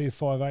times do you see the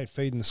 5'8"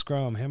 feeding the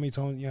scrum? How many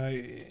times,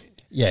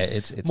 Yeah,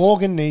 it's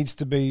Morgan needs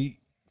to be,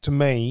 to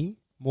me,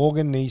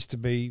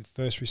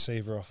 first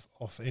receiver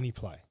off any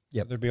play.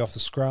 Yep. Whether it be off the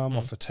scrum,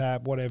 off a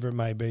tap, whatever it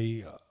may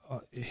be.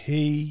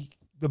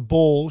 The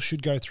ball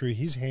should go through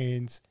his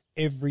hands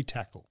every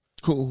tackle.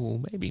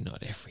 Ooh, maybe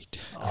not every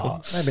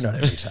time. maybe not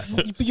every tackle.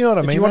 But you know what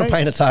I mean? If you want to mate?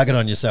 paint a target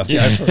on yourself,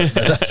 go for it.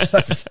 But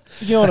that's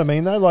You know what I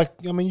mean, though. Like,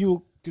 I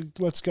mean,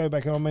 let's go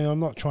back. I mean, I'm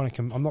not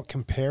I'm not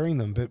comparing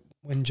them, but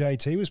when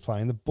JT was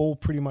playing, the ball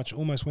pretty much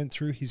almost went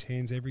through his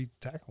hands every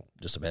tackle.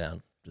 just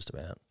about.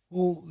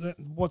 Well,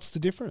 what's the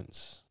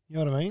difference? You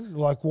know what I mean?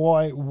 Like,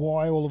 why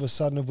all of a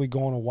sudden have we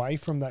gone away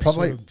from that?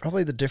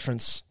 Probably the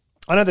difference.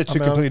 I know they're two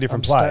completely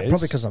different players.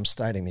 Probably because I'm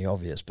stating the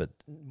obvious, but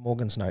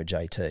Morgan's no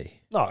JT.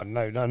 No,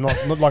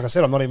 not like I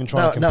said. I'm not even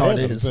trying to compare No, it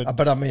them. is. But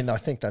But I mean, I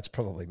think that's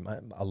probably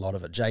a lot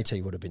of it.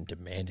 JT would have been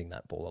demanding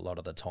that ball a lot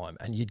of the time,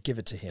 and you'd give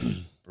it to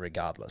him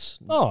regardless.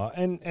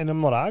 and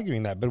I'm not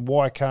arguing that. But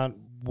why can't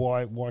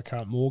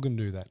Morgan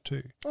do that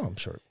too? Oh, I'm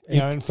sure.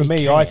 And for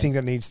me, I think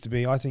he needs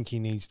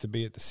to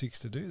be at the 6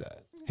 to do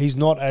that. He's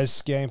not as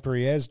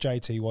scampery as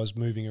JT was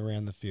moving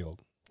around the field.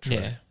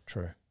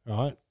 True.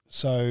 Right?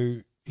 So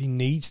he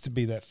needs to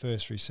be that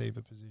first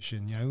receiver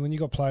position. When you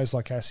got players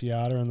like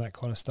Asiata and that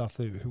kind of stuff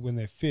who, when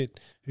they're fit,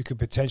 who could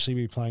potentially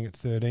be playing at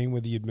 13,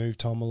 whether you'd move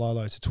Tom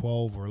Malolo to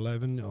 12 or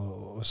 11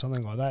 or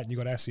something like that, and you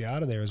got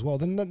Asiata there as well,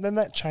 then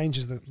that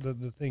changes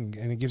the thing,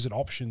 and it gives it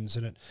options.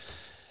 And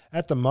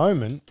at the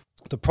moment,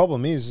 the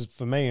problem is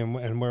for me,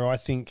 and where I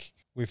think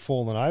we've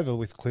fallen over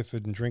with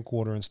Clifford and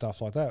Drinkwater and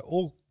stuff like that,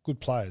 all good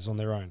players on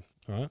their own,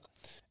 right?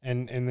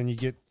 And then you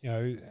get,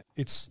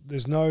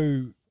 there's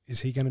no,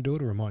 is he going to do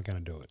it or am I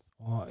going to do it?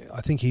 Oh, I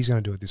think he's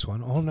going to do it this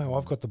one. Oh, no,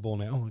 I've got the ball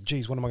now. Oh,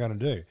 geez, what am I going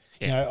to do?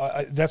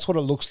 Yeah. That's what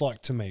it looks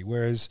like to me.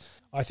 Whereas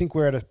I think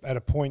we're at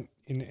a point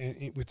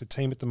in with the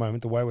team at the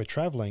moment, the way we're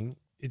travelling,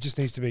 it just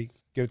needs to be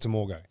get it to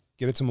Morgo,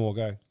 get it to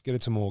Morgo, get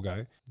it to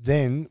Morgo.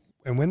 Then,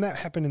 and when that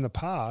happened in the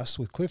past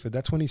with Clifford,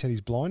 that's when he's had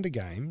his blinder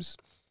games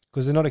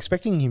because they're not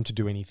expecting him to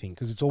do anything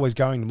because it's always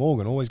going to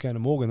Morgan.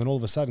 Then all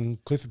of a sudden,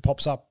 Clifford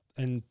pops up.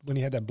 And when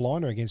he had that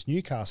blinder against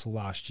Newcastle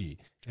last year,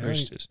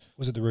 Roosters.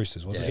 Was it the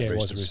Roosters? Was it? Yeah, Yeah, it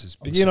was Roosters. the Roosters.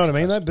 But you know what I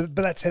mean, though. But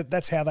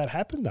that's how that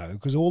happened, though,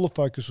 because all the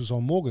focus was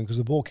on Morgan because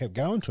the ball kept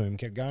going to him.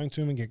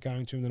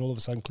 Then all of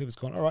a sudden, Clifford's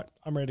gone. All right,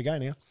 I'm ready to go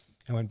now,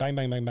 and went bang,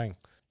 bang, bang, bang.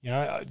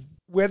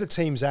 Where the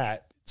team's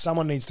at,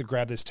 someone needs to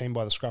grab this team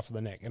by the scruff of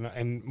the neck,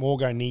 and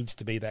Morgan needs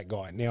to be that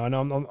guy. Now, I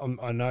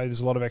know there's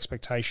a lot of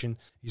expectation.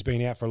 He's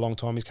been out for a long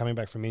time. He's coming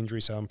back from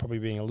injury, so I'm probably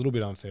being a little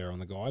bit unfair on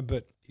the guy,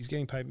 but he's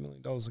getting paid $1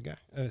 million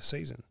a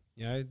season.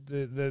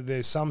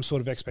 There's some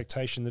sort of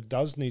expectation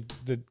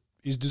that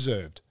is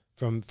deserved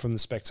from the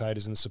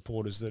spectators and the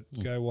supporters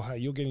that go, well, hey,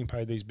 you're getting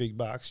paid these big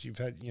bucks. You've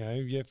had,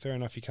 fair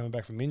enough, you're coming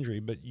back from injury,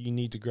 but you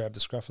need to grab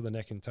the scruff of the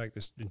neck and take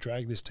this and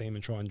drag this team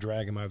and try and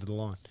drag them over the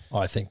line.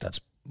 I think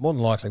that's more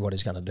than likely what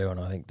he's going to do, and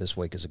I think this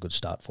week is a good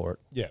start for it.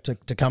 Yeah.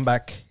 To come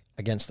back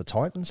against the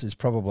Titans is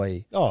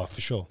probably, Oh,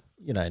 for sure.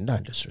 no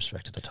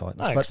disrespect to the Titans.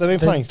 No, but because they've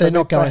been playing. They're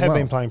not going They have well.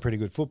 been playing pretty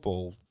good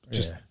football.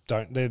 Just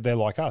don't. They're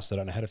like us. They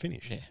don't know how to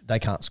finish. Yeah. They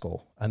can't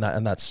score, and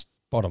that's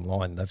bottom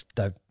line.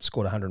 They've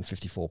scored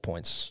 154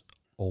 points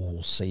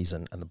all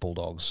season, and the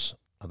Bulldogs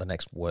are the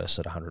next worst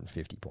at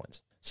 150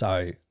 points.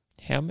 So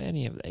How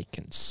many have they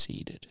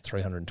conceded?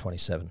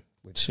 327.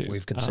 To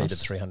We've conceded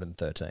us?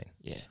 313.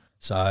 Yeah.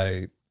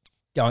 So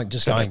going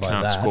They by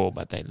can't that, score,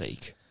 but they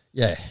leak.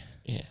 yeah.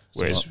 Yeah.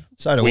 Whereas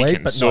So do we we,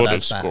 can but sort not of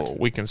as bad. score.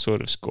 We can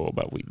sort of score,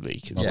 but we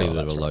leak. As Might Yeah, be a well.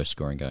 bit of a that's low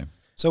scoring game.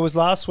 So was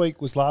last week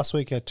our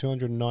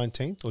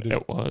 219th or did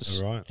It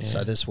was. All right. Yeah.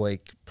 So this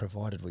week,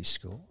 provided we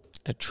score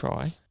A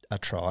try. a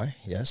try,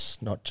 yes,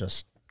 not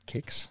just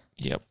kicks,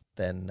 Yep.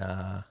 then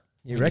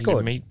New We need a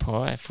record. meat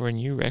pie for a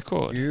new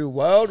record. New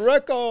world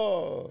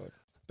record.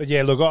 But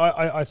yeah, look,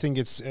 I think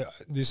it's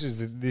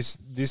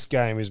this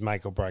game is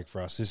make or break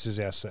for us. This is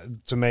our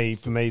for me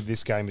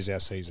this game is our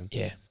season.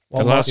 Yeah.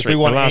 Well, If we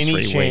want any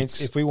three chance,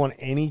 weeks. if we want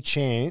any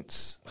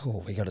chance,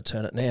 Oh, we got to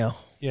turn it now.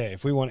 yeah,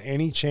 if we want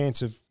any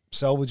chance of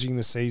salvaging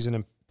the season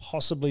and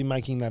possibly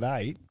making that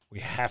 8, we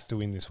have to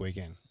win this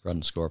weekend. Run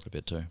the score up a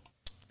bit too.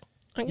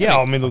 Yeah,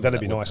 I mean, look, that'd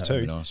be That nice That'd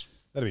too. be nice.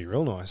 That'd be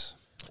real nice.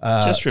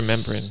 Just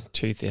remember in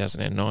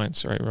 2009,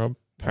 sorry, Rob,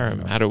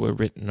 Parramatta were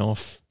written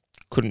off,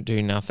 couldn't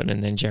do nothing,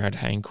 and then Jared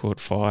Hayne caught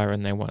fire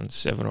and they won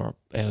 7 out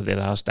of their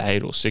last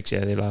 8 or 6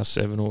 out of their last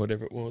 7 or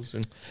whatever it was,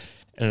 and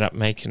ended up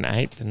making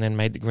 8th and then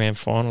made the grand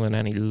final and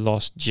only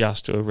lost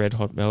just to a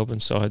red-hot Melbourne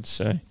side.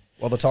 So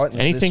Well, the Titans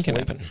anything this can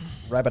week, happen.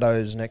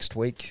 Rabbitohs next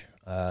week.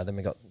 Then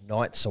we got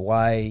Knights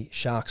away,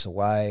 Sharks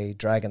away,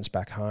 Dragons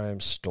back home,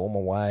 Storm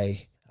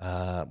away.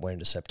 We're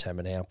into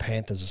September now.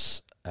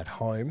 Panthers at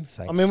home.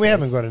 I mean, we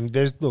haven't got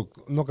look,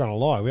 I'm not going to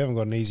lie, we haven't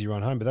got an easy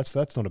run home, but that's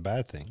not a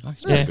bad thing. Oh,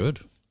 he's Yeah. been good.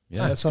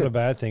 Yeah. That's not a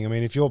bad thing. I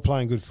mean, if you're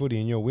playing good footy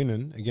and you're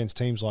winning against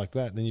teams like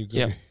that, then you've got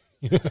Yep.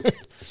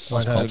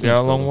 Won't It'll hurt.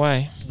 go a long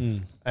way.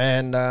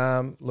 And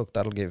look,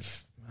 that'll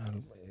give.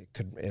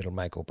 It'll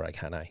make or break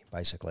Hannay,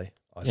 basically.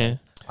 I Yeah. think.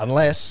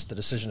 Unless the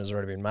decision has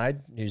already been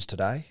made. News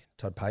today: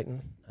 Todd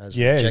Payton has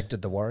Yeah,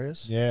 rejected the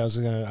Warriors. Yeah, I was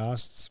going to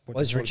ask. Well,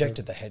 he's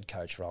rejected the head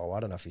coach role. I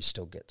don't know if he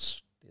still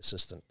gets the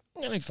assistant.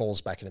 I'm going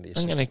Falls back into the to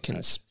assistant.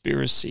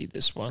 conspiracy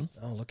this one.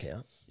 Oh, look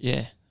out!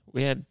 Yeah.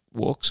 We had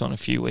Walks on a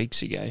few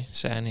weeks ago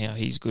saying how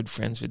he's good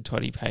friends with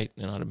Toddy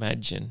Payton, and I'd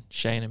imagine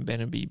Shane and Ben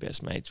would be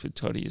best mates with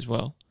Toddy as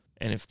well.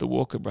 And if the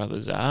Walker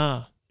brothers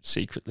are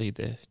secretly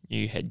the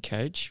new head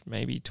coach,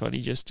 maybe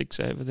Toddy just sticks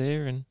over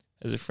there and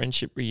as a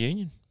friendship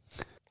reunion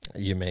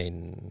You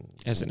mean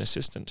as an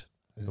assistant.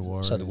 The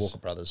Warriors. so the Walker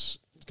brothers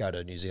go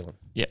to New Zealand?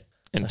 Yeah.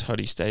 And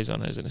Toddy stays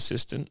on as an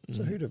assistant.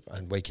 So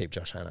and we keep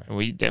Josh Hannay. And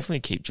we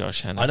definitely keep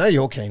Josh Hannay. I know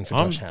you're keen for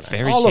I'm Josh Hannay.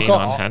 very look, keen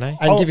on Hannay.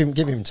 and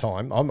give him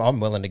time. I'm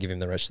willing to give him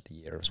the rest of the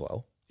year as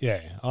well.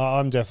 Yeah,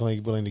 I'm definitely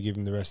willing to give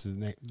him the rest of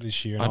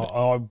this year. And I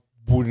I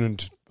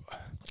wouldn't.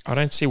 I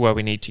don't see why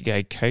we need to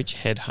go coach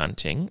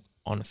headhunting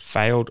on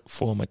failed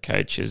former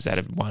coaches that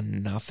have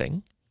won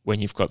nothing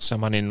when you've got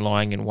someone in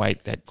lying in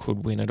wait that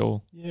could win it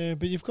all. Yeah,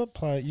 but you've got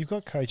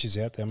coaches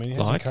out there. I mean, he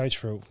has Like? a coach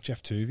for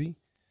Jeff Tuvey.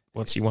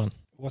 What's he won?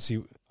 What's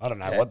he? I don't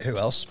know. Yeah, What who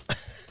else?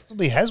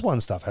 he has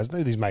won stuff, hasn't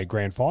he? He's made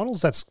grand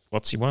finals. That's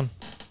What's he won?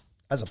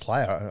 As a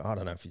player, I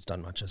don't know if he's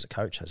done much as a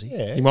coach, has he?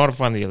 yeah, He might have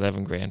won the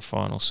 11 grand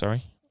final,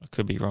 sorry. I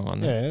could be wrong on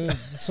that. yeah.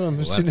 That's what I'm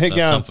Well, sitting there that's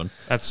going. something.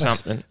 That's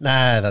something.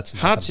 Nah, that's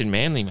nothing. Hearts in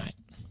Manly, mate.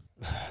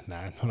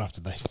 Nah, not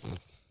after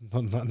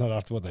not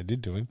after what they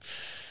did to him.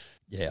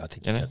 Yeah, I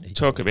think You he know, can- he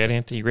talk can- about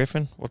Anthony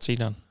Griffin. What's he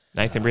done?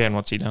 Nathan Brown,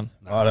 what's he done?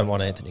 I don't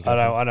want Anthony.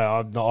 I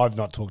know. I've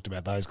not talked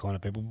about those kind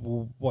of people.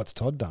 Well, what's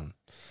Todd done?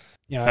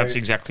 You know, That's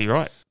exactly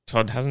right.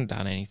 Todd hasn't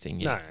done anything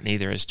yet. No.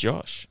 Neither has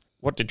Josh.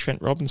 What did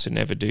Trent Robinson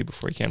ever do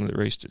before he came to the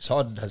Roosters?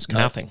 Todd has coached,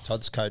 Nothing.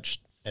 Todd's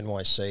coached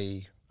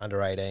NYC under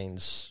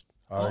 18s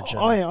Origin.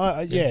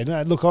 yeah.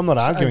 No, look, I'm not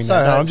arguing so-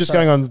 that. No, I'm just so-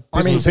 going on.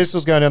 I mean,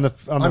 Pistols going down on the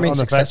facts of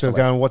successfully.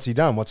 going. What's he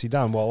done? What's he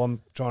done? Well,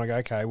 I'm trying to go.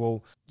 Okay,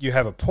 well, you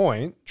have a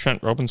point.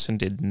 Trent Robinson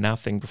did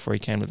nothing before he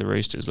came to the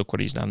Roosters. Look what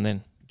he's done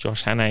then.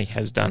 Josh Hannay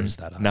has done is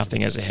that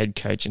nothing argument? as a head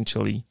coach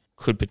until he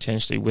could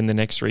potentially win the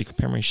next 3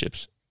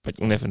 premierships. But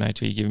you'll never know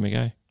till you give him a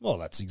go. Well,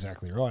 that's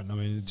exactly right. I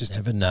mean, just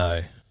Never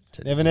know.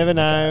 never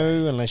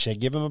know unless you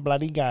give him a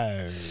bloody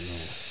go.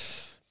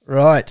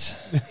 Right.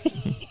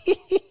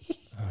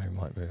 We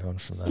might move on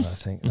from that. I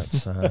think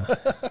that's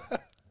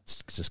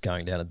it's just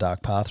going down a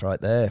dark path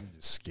right there. Have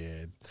Just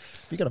scared.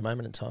 you got a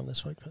moment in time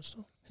this week,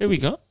 Pistol? Who we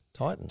got?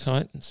 Titans.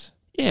 Titans.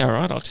 Yeah, all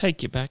right. I'll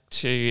take you back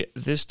to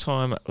this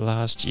time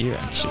last year,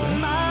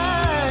 actually.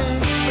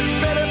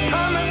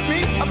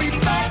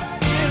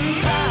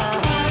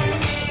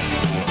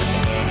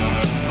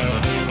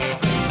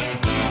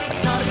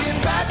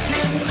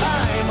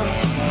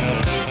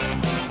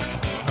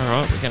 All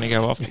right, we're going to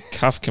go off the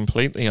cuff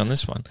completely on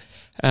this one.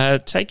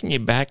 Taking you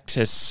back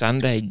to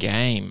Sunday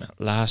game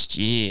last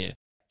year,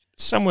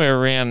 somewhere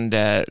around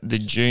the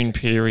June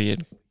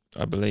period,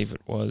 I believe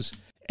it was.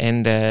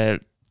 And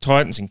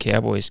Titans and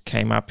Cowboys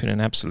came up in an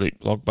absolute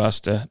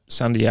blockbuster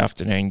Sunday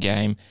afternoon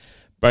game.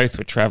 Both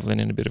were travelling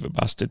in a bit of a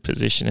busted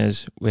position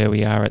as where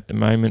we are at the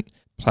moment.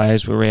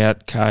 Players were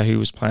out. Kahu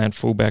was playing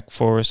fullback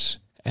for us.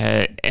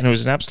 And it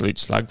was an absolute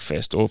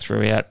slugfest all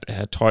throughout.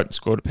 Titans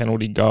scored a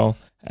penalty goal.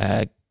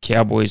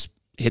 Cowboys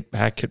hit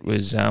back. It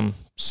was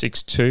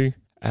 6-2.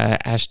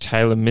 Ash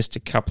Taylor missed a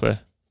couple of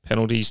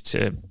penalties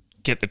to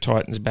get the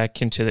Titans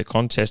back into the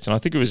contest. And I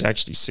think it was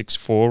actually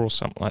 6-4 or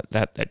something like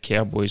that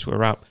Cowboys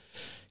were up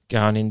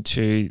going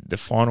into the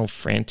final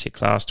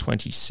frantic last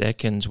 20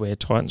 seconds where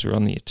Titans were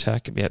on the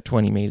attack about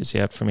 20 metres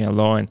out from our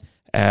line.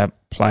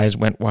 Players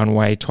went one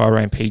way,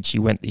 Tyrone Peachey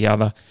went the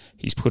other.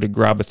 He's put a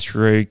grubber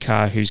through.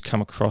 Kahu's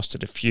come across to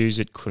defuse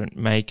it, couldn't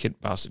make it,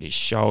 busted his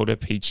shoulder.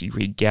 Peachey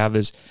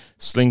regathers,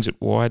 slings it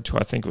wide to,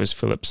 I think it was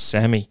Philip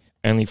Sammy,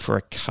 only for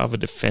a cover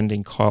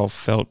defending Kyle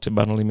Felt to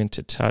bundle him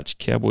into touch.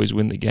 Cowboys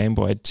win the game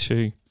by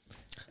 2.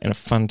 and a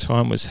fun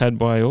time was had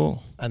by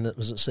all. And it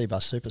was at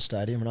Seabus Super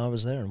Stadium, and I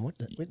was there and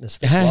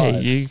witnessed this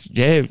Hey,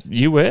 live.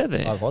 you were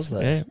there. I was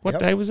there. Yeah. What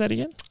Yep. day was that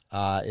again?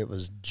 It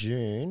was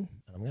June,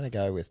 and I'm going to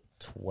go with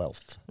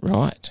 12th.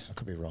 Right, I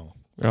could be wrong.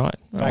 right.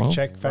 Oh, well,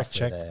 Fact Roughly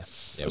check. there.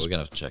 Yeah, we're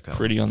going to check that.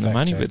 pretty on the Fact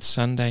money, check. but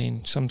Sunday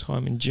and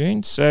sometime in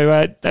June. So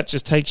that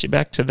just takes you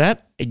back to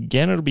that.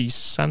 Again, it'll be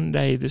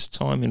Sunday this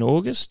time in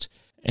August,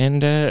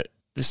 and the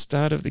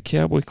start of the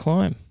Cowboy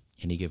Climb.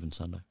 Any given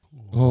Sunday.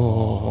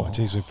 Oh,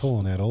 geez, we're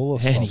pulling out all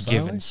the Any stops,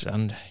 aren't given we?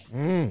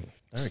 Sunday.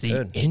 It's Very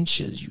the good.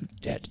 inches you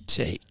dare to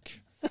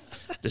take.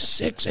 The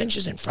 6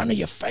 inches in front of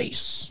your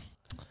face.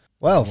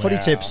 Well, footy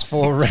tips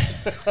for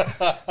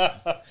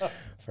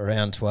for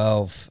round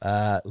 12.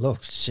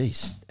 Look,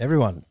 jeez,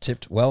 everyone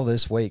tipped well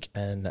this week,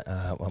 and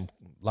I'm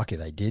lucky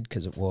they did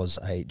because it was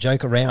a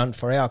joker round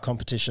for our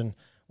competition.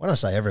 When I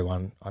say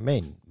everyone, I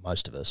mean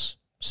most of us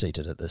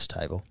seated at this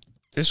table.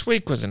 This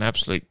week was an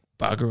absolute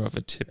bugger of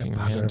a tipping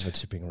Bugger round. of a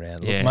tipping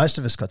round. Yeah. Look, most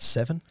of us got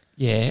 7,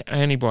 Yeah,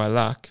 only by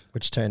luck.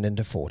 which turned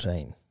into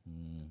 14.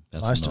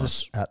 That's Most nice. of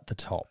us at the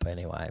top,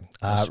 anyway.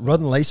 Rod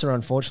and Lisa,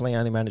 unfortunately,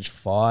 only managed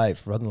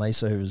 5. Rod and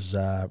Lisa, who's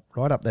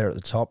right up there at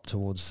the top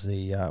towards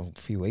the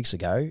few weeks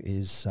ago,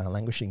 is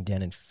languishing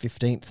down in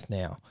 15th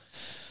now.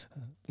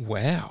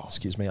 Wow.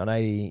 Excuse me, on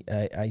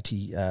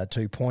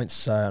 82 points.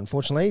 So,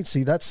 unfortunately,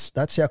 see,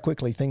 that's how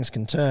quickly things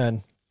can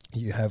turn.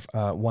 You have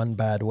one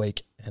bad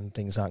week and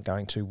things aren't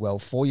going too well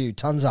for you.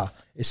 Tunza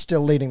is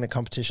still leading the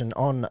competition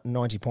on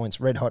 90 points.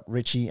 Red Hot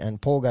Richie and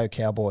Porgo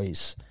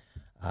Cowboys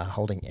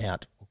holding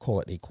out. Call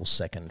it equal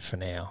second for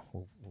now.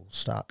 We'll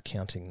start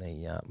counting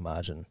the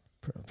margin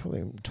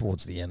probably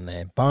towards the end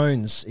there.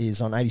 Bones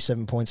is on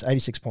 87 points,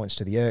 86 points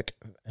to the Yerk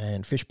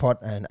and Fishpot,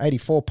 and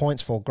 84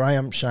 points for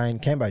Graham, Shane,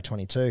 Cambo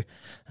 22, and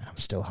I'm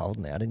still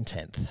holding out in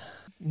 10th.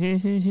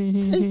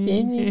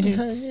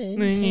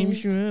 My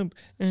name's Rob.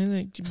 I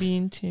like to be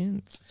in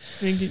 10th.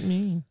 Look at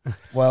me.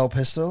 Well,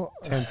 Pistol,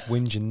 10th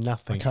wins you I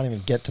nothing. can't even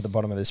get to the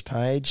bottom of this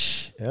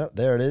page. Yep,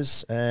 there it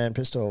is. And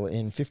Pistol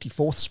in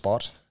 54th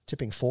spot,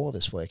 tipping 4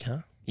 this week, huh?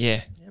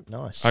 Yeah, Yep,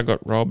 nice. I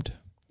got robbed.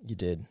 You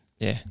did.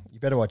 Yeah. You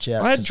better watch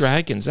out. I had 'cause-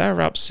 Dragons. They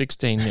were up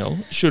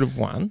 16-0. Should have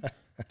won.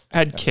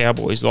 Had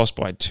Cowboys, lost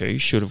by 2.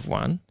 Should have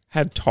won.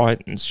 Had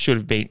Titans. Should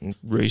have beaten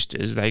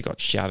Roosters. They got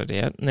shouted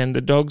out. And then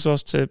the Dogs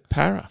lost to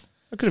Para.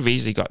 I could have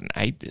easily gotten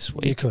 8 this You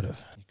week. could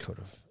have. You could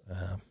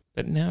have.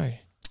 But no.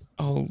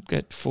 I'll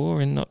get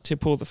 4 and not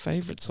tip all the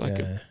favourites like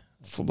yeah,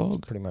 a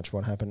flog. pretty much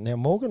what happened. Now,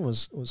 Morgan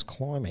was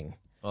climbing.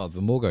 Oh,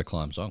 the Morgo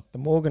climbs on. The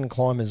Morgan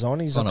climb is on.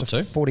 He's Gone up up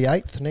to too?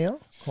 48th now.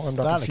 Climbed up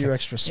a Starting few to-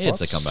 extra Yeah, it's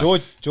spots. a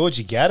comeback.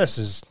 Georgie Gaddis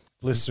is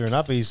blistering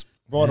up. He's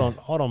hot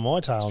on my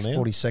tail now.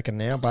 42nd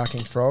now.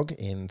 Barking Frog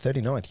in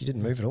 39th. You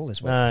didn't move at all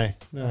this week.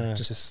 No,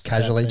 Just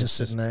casually sat just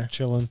sitting there.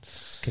 chilling.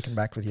 Kicking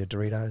back with your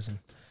Doritos. And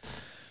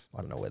I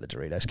don't know where the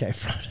Doritos came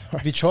from.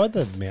 Have you tried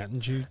the Mountain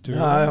Dew Doritos?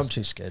 No, I'm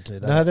too scared to.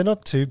 No, they're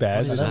not too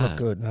bad. They don't look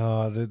good.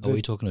 No, Are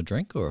we talking a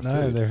drink or a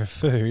no, food? they're a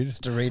food. It's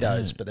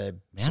Doritos, but they're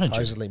Mountain Dew.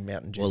 supposedly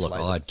Mountain Dew Well, look,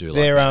 flavoured. I do like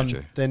They're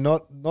Mountain Dew. they're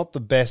not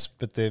the best,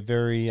 but they're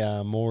very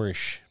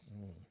Moorish.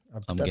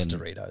 I'm That's getting-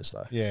 Doritos,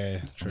 though. Yeah,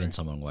 I'm true. getting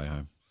some on the way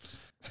home.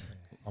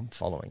 I'm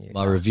following you.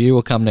 My review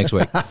will come next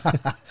week.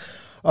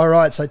 All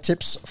right, so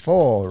tips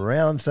for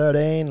round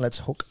 13. Let's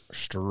hook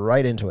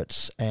straight into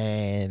it.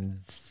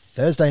 And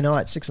Thursday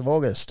night, 6th of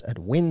August at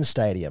Wynn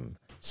Stadium,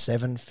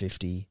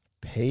 7:50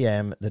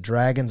 p.m. The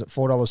Dragons at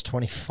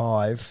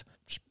 $4.25.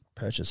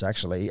 Purchase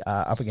actually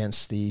up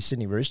against the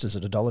Sydney Roosters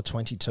at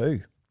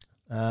 $1.22.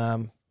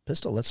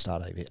 Pistol, let's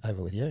start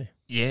over with you.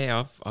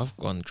 Yeah, I've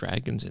gone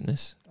Dragons in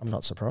this. I'm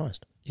not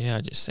surprised. Yeah,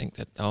 I just think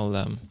that they'll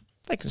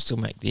they can still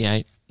make the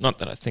 8. Not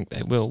that I think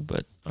they will,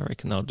 but I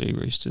reckon they'll do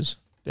Roosters.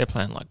 They're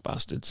playing like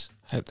bastards.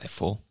 Hope they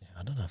fall. Yeah,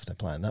 I don't know if they're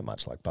playing that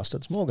much like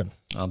bastards. Morgan.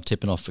 I'm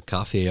tipping off for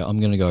Cuff here. I'm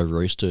going to go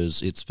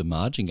Roosters. It's the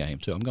margin game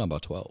too. I'm going by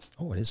 12.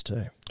 Oh, it is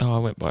too. Oh, I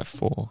went by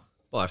 4.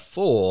 By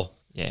 4?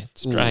 Yeah,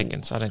 it's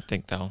Dragons. I don't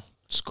think they'll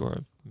score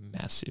a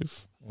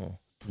massive.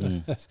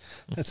 That's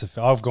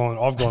I've gone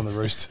the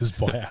Roosters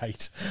by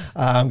 8.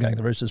 I'm going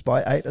the Roosters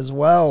by 8 as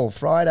well.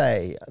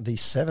 Friday, the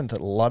 7th at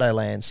Lotto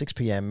Land, 6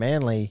 p.m.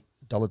 Manly,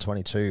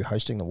 $1.22,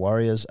 hosting the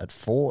Warriors at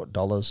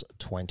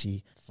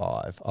 $4.25.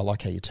 I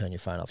like how you turn your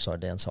phone upside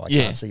down so I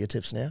Yeah. can't see your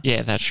tips now.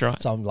 Yeah, that's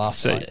right. So I'm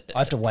laughing. So- I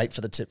have to wait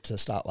for the tip to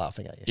start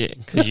laughing at you. Yeah,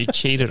 because you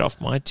cheated off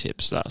my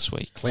tips last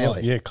week.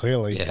 Clearly. Yeah,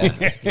 clearly. Yeah,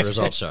 the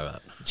results show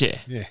that. Yeah,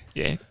 Yeah.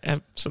 yeah,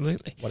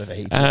 absolutely. Whatever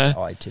he tipped,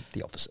 I tipped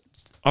the opposite.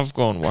 I've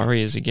gone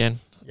Warriors again.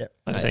 Yep.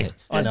 I think.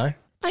 I know.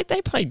 Mate,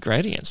 they played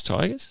great against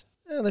Tigers.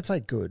 Yeah, they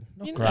played good.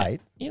 Not You know- great.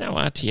 You know,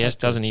 RTS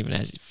doesn't even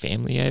have his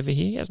family over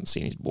here. He hasn't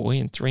seen his boy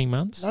in 3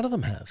 months. None of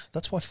them have.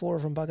 That's why 4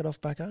 of them buggered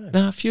off back home.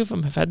 No, a few of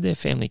them have had their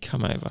family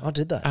come over. Oh,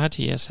 did they?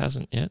 RTS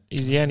hasn't yet.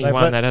 He's the only They've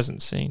one let- that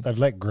hasn't seen. They've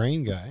let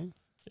Green go.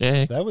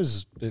 Yeah. That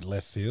was a bit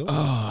left field. Oh,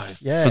 I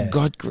Yeah.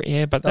 forgot.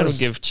 Yeah, but That that'll was-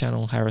 give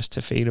Channel Harris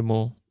to feed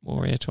more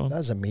airtime. That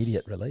was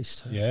immediate release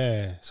too.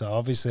 Yeah. So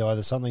obviously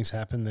either something's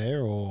happened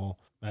there or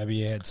Maybe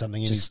he had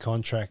something in his Just-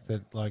 contract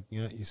that, like,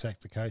 you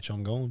sacked the coach,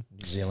 I'm gone.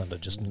 New Zealand are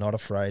just not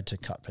afraid to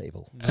cut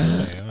people.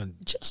 Yeah,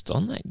 Just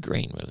on that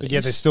green release. but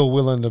yet they're still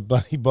willing to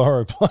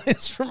borrow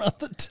players from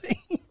other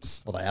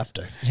teams. Well, they have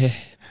to. Yeah,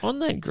 on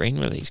that green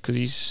release, because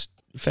he's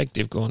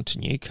effective gone to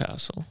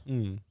Newcastle.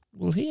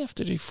 Will he have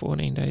to do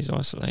 14 days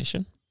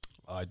isolation?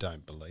 I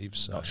don't believe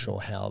so. Not sure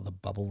how the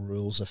bubble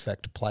rules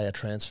affect player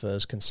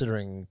transfers,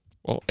 considering,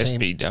 Well, Team-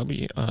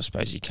 SBW, I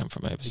suppose he come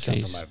from He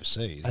overseas. come from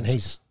overseas. and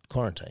he's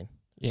quarantined.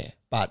 Yeah,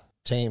 But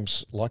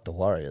teams like the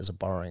Warriors are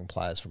borrowing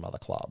players from other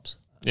clubs.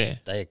 yeah.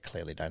 They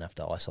clearly don't have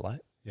to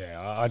isolate. Yeah,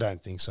 I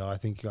don't think so. I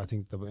think the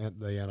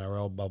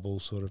NRL bubble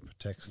sort of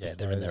protects. Yeah, the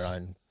they're in their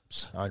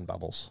players. own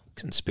bubbles.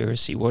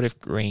 Conspiracy. What if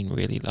Green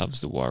really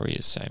loves the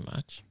Warriors so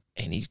much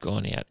and he's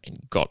gone out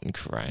and gotten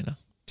corona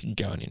to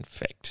go and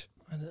infect?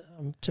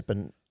 I'm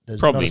tipping there's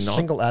Probably not a not.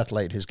 single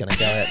athlete who's going to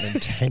go out and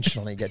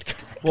intentionally get.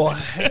 Well,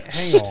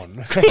 hang on.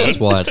 That's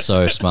why it's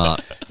so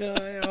smart.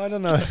 I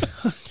don't know.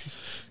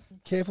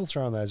 Careful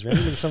throwing those around.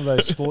 Look at some of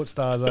those sports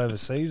stars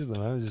overseas at the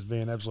moment just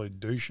being absolute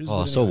douches. Oh,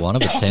 I But saw anyway. one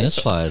of the tennis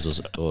players or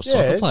Yeah,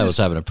 soccer player was just-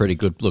 having a pretty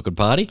good looking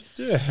party.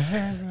 Yeah.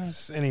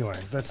 Anyway,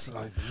 that's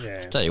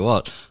yeah. Tell you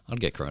what,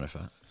 I'd get corona for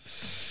that.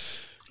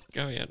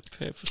 Go out and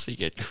purposely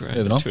get Moving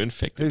corona on. to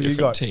infect a Who you different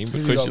got? team Who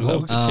you because got, you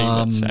love the team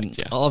that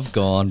sacked you. I've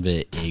gone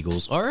the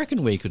Eagles. I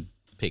reckon we could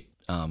pick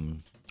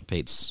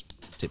Pete's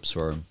tips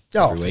for him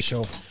Oh, every for week.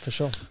 sure, for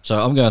sure.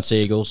 So I'm going to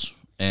Eagles,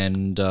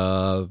 and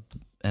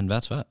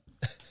that's that.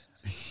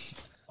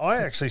 I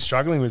actually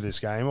struggling with this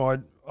game. I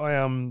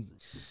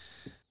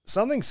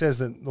something says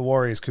that the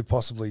Warriors could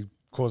possibly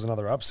cause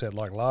another upset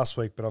like last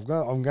week, but I'm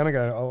going to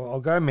go.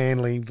 I'll go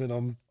Manly, but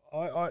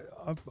I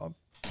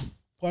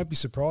won't be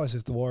surprised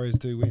if the Warriors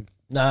do win.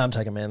 No, I'm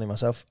taking Manly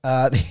myself.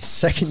 The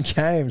second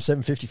game,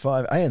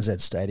 7:55, ANZ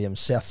Stadium,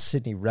 South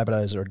Sydney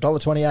Rabbitohs are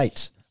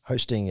 $1.28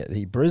 hosting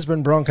the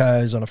Brisbane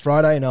Broncos on a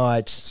Friday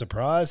night.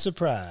 Surprise,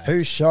 surprise.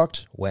 Who's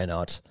shocked? We're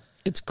not.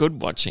 It's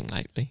good watching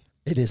lately.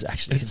 It is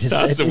actually. It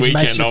starts the it makes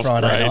weekend your off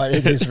Friday great. night.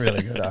 It is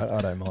really good.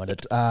 I don't mind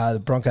it.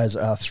 The Broncos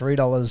are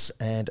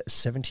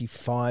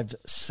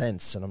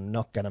 $3.75, and I'm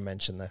not going to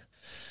mention the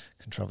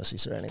controversy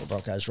surrounding the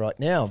Broncos right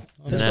now.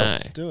 No.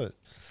 Do it.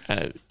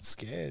 Uh,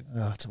 Scared.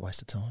 Oh, it's a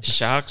waste of time.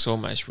 Sharks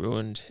almost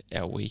ruined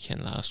our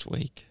weekend last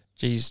week.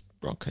 Geez,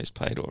 Broncos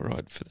played all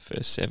right for the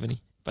first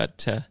 70,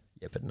 but Yeah,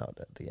 but not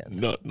at the end.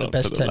 not the for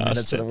best the 10 last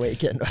minutes of the 10.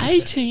 weekend.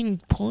 18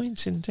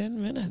 points in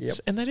 10 minutes. Yep.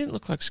 And they didn't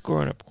look like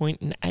scoring a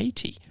point in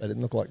 80. They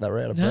didn't look like they were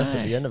out of breath at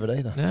No. the end of it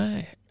either.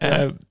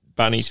 No.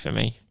 Bunnies for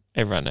me.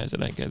 Everyone knows I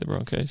don't go the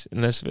Broncos,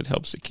 unless if it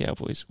helps the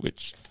Cowboys,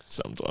 which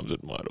sometimes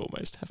it might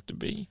almost have to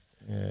be.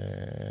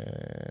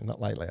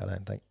 Not lately, I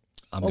don't think.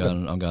 I'm Okay.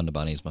 going to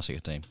Bunnies, my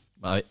second team.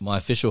 My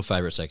official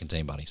favourite second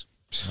team, Bunnies.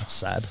 That's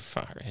sad.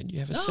 Far ahead.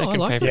 You have a No, I second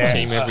like favourite that.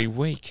 team Yeah. every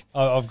week.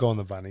 I've gone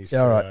the Bunnies. Yeah,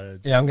 all right. it's-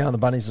 Yeah, I'm going the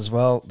Bunnies as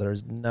well. There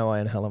is no way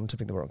in hell I'm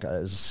tipping the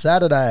Broncos.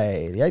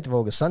 Saturday, the 8th of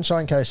August,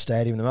 Sunshine Coast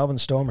Stadium, the Melbourne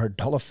Storm are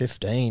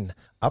 $1.15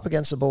 up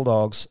against the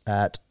Bulldogs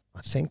at,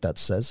 I think that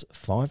says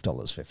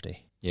 $5.50.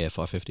 Yeah,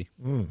 $5.50.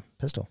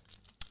 Pistol.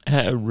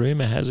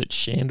 Rumour has it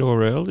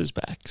Shandor Earl is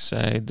back,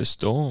 so the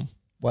Storm.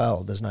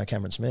 Well, there's no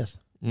Cameron Smith.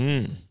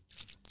 Yeah,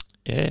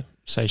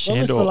 so When was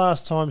Shandor. the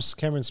last time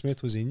Cameron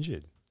Smith was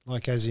injured?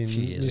 Like as in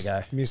few years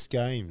ago. missed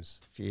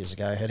games. A few years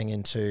ago, heading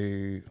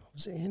into,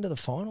 was it into the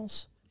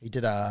finals? He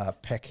did a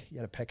pec, he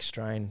had a pec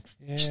strain.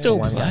 Yeah. Still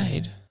one game.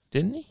 played,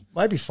 didn't he?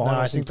 Maybe No, finals.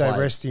 I he think they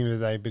played. rested him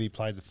today, but he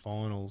played the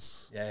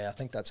finals. Yeah, I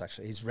think that's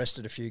actually, he's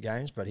rested a few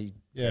games, but he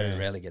Yeah. very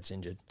rarely gets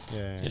injured.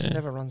 Yeah. Because he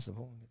never runs the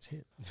ball and gets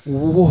hit.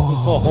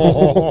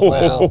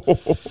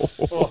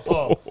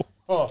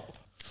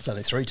 It's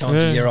only 3 times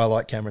a year I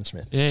like Cameron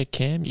Smith. Yeah,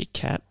 Cam, you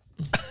cat.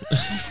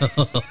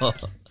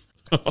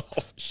 Oh,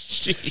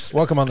 jeez.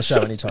 Welcome on the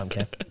show anytime,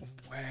 Cam.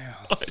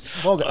 Wow.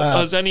 Well,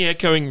 I was only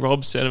echoing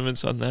Rob's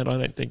sentiments on that. I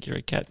don't think you're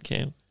a cat,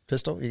 Cam.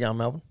 Pistol, you going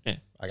Melbourne? Yeah,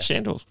 Okay.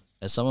 Shandor.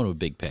 As someone with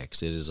big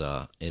pecs, it is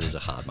a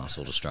hard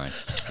muscle to strain.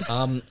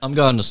 I'm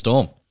going to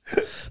Storm.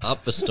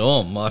 Up the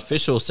Storm, my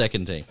official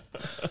second team.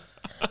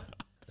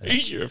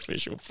 Who's your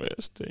official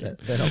first team?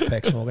 They're not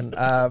Pecs, Morgan.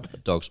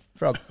 Dogs.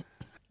 Frog,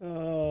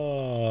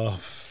 Oh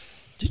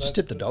did you just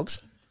tip the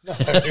dogs? No.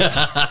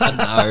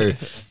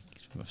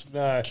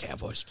 no.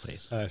 Cowboys,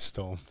 please. No,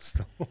 Storm.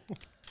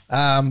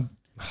 I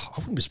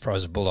wouldn't be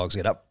surprised if Bulldogs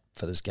get up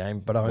for this game,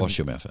 but Wash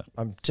your mouth out,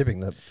 I'm tipping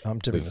the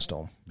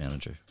Storm.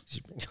 manager.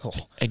 Oh,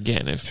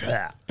 Again,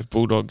 if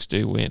Bulldogs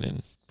do win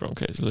and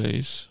Broncos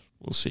lose,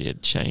 we'll see a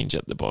change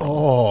at the bottom.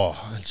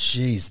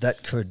 jeez,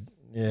 that could.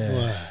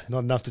 Yeah, Not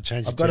enough to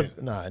change. I've got to.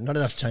 No, not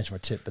enough to change my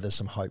tip, but there's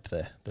some hope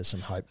there. There's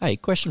some hope. Hey,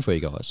 question for you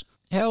guys.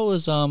 How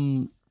is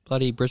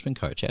bloody Brisbane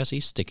coach? How's he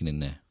sticking in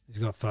there? He's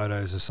got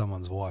photos of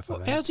someone's wife. I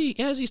think.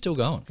 How's he still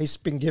going? He's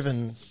been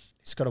given.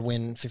 He's got to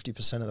win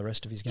 50% of the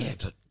rest of his games. Yeah,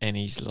 but And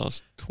he's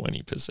lost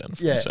 20%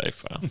 from Yeah. so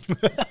far,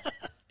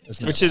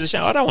 Isn't which it? is a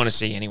shame. I don't want to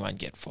see anyone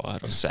get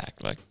fired or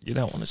sacked. Like, you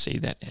don't want to see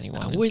that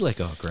anyone. we let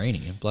go of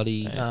Greeny and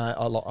bloody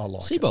I like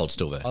it. Seabold's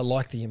still there. I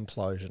like the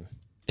implosion.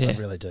 I Yeah.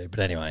 really do. But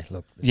anyway,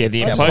 look. Yeah,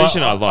 the I just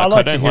implosion like- I I like. I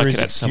like to don't hear like his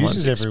it at someone's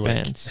excuses every week.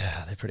 expense.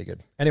 Yeah, they're pretty good.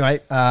 Anyway,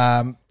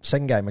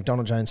 second game,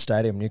 McDonald Jones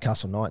Stadium,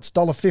 Newcastle Knights,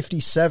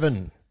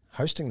 $1.57,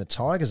 hosting the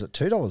Tigers at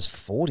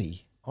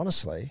 $2.40.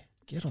 Honestly,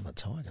 get on the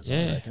Tigers, I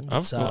Yeah, reckon.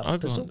 I've But,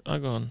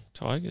 gone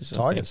Tigers. I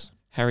think. Tigers.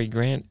 Harry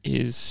Grant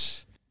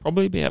is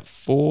probably about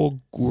 4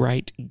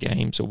 great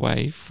games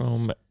away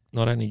from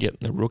not only getting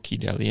the rookie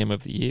Dally M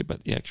of the year,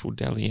 but the actual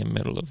Dally M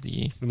medal of the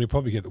year. And we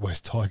probably get the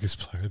West Tigers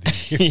player of the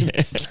year.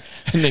 Yeah.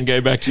 And then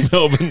go back to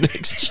Melbourne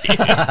next year.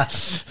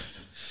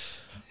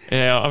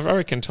 Yeah, I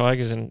reckon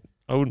Tigers, and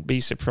I wouldn't be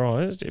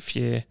surprised if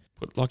you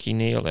put Lockie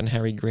Neal and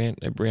Harry Grant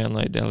a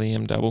Brownlow Dally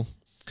M double.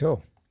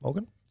 Cool.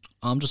 Morgan?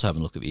 I'm just having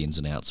a look at the ins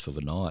and outs for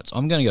the Knights.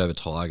 I'm going to go over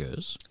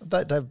Tigers.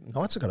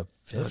 Knights have got a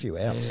fair few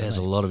outs. There's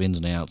a lot of ins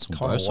and outs on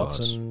Connor both sides.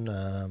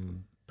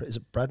 Watson, is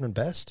it Bradman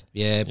Best?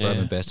 Yeah,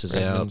 Bradman Best is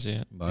Bradman's out.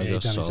 out. Yeah, he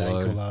Mogos done his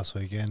ankle solo. last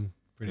weekend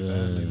pretty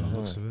badly by the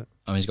looks of it.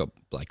 I mean, he's got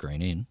Blake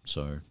Green in,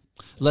 so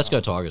let's go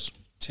Tigers.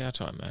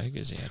 Tautai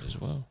Moga's out as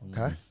well.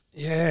 Okay.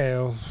 Yeah,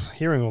 well,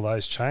 hearing all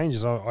those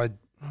changes,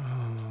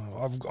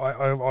 I've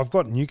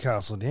got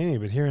Newcastle down here,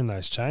 but hearing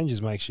those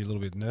changes makes you a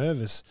little bit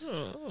nervous.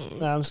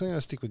 No, I'm still going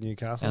to stick with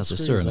Newcastle. How's the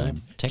Screw us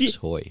surname? Tex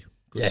Hoy.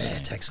 Good Yeah,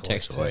 name. Tex Hoy.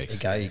 Tex Hoy.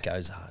 He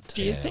goes hard.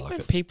 Do you Yeah, I think like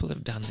when it. people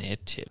have done their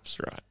tips,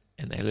 right,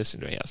 and they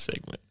listen to our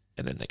segment,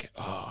 and then they go,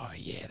 oh,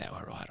 yeah, they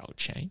were right, I'll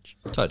change.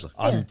 Totally.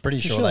 I'm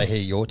pretty for sure sure. they hear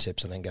your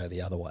tips and then go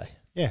the other way.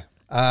 Yeah.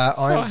 So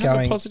I I'm have a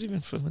going. positive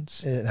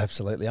influence. Yeah,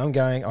 absolutely.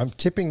 I'm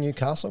tipping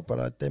Newcastle,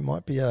 but there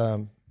might be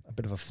a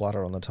bit of a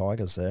flutter on the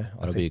Tigers there.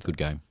 That'll be a good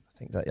game.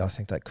 I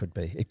think that could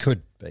be. It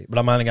could be, but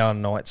I'm only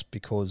going Knights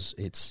because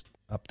it's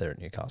up there at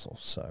Newcastle.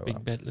 So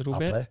Big bet, little up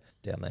bet. there,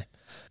 down there.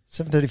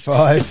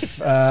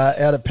 7:35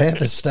 out at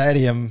Panthers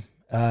Stadium.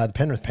 The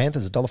Penrith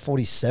Panthers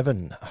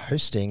 $1.47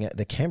 hosting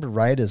the Canberra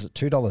Raiders at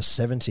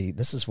 $2.70.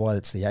 This is why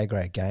it's the A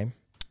grade game.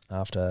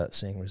 After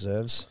seeing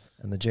reserves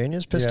and the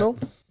juniors, Pistol.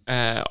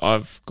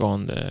 I've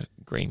gone the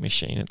Green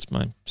Machine. It's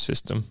my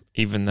system,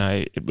 even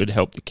though it would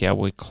help the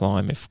Cowboy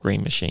climb if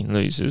Green Machine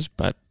loses.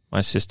 But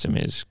my system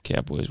is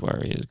Cowboys,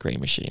 Warriors, Green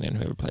Machine, and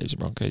whoever plays the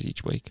Broncos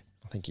each week.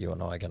 I think you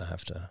and I are going to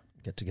have to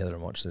get together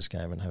and watch this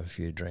game and have a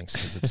few drinks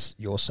because it's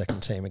your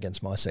second team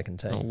against my second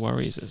team. Well,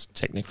 Warriors is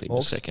technically my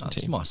Hawks? second It's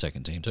team. my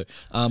second team too.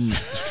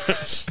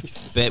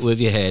 Bet with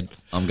your head.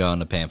 I'm going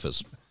to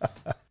Panthers.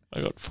 I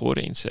got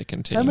 14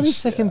 second teams. How many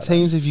second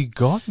teams have you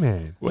got,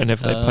 man?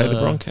 Whenever they play the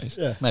Broncos.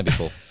 Yeah, Maybe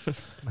 4.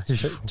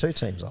 it's two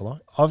teams I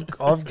like.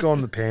 I've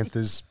gone the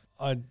Panthers.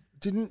 I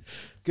didn't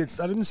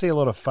see a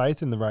lot of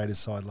faith in the Raiders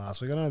side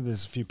last week. I know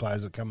there's a few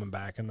players that are coming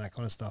back and that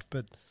kind of stuff,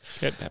 but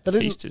Kurt didn't-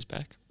 Baptiste is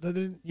back. they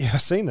didn't. Yeah,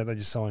 I've seen that. They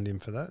just signed him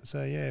for that.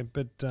 So yeah,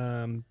 but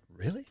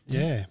Really?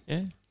 yeah,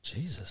 Yeah.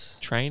 Jesus.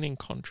 Training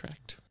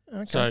contract.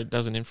 Okay. So it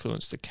doesn't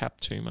influence the cap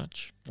too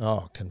much.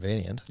 Oh,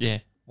 convenient. Yeah.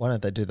 Why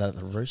don't they do that at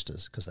the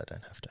Roosters? Because they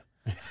don't have to.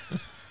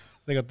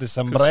 they got the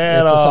sombrero.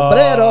 It's a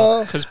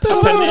sombrero. Because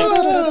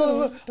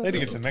Papa Need to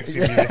get some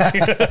Mexican music.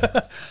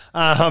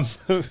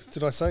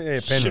 Did I say? Yeah,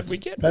 Nick, Penrith. should we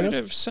get Penrith? rid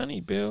of Sonny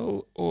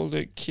Bill or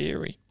Luke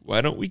Keary?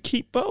 Why don't we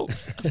keep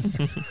both?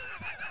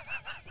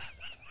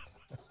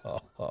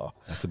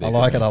 Could be I a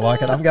like good it. I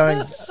like it. I'm going.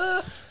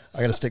 I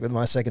got to stick with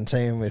my second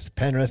team with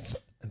Penrith,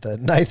 the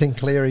Nathan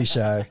Cleary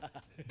show.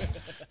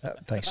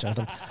 Thanks,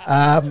 Jonathan.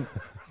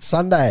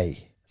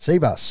 Sunday,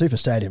 Seabus Super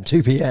Stadium,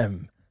 2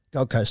 p.m.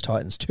 Gold Coast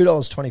Titans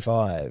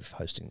 $2.25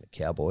 hosting the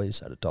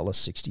Cowboys at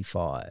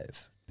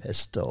 $1.65.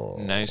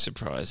 Pistol. No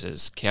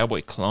surprises.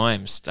 Cowboy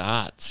climb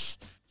starts.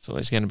 It's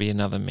always going to be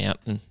another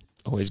mountain.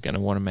 Always going to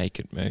want to make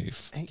it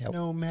move. Ain't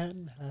no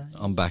mountain high.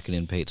 I'm backing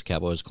in Pete's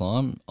Cowboys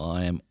climb.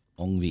 I am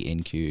on the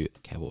NQ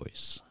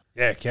Cowboys.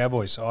 Yeah,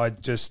 Cowboys. I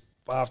just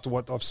after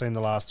what I've seen the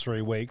last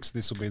 3 weeks,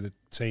 this will be the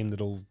team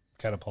that'll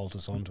catapult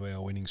us onto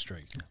our winning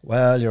streak.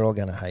 Well, you're all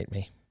going to hate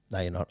me. No,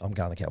 you're not. I'm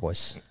going the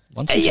Cowboys.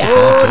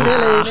 165. too.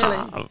 Nearly.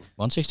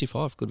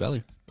 165. Good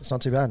value. It's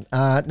not too bad.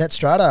 Net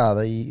Strata,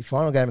 the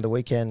final game of the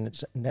weekend,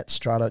 it's Net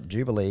Strata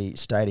Jubilee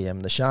Stadium.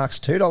 The Sharks,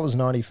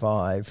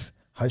 $2.95,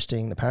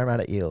 hosting the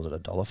Parramatta Eels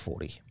at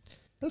 $1.40.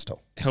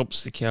 Pistol.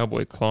 Helps the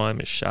Cowboy climb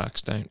if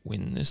Sharks don't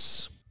win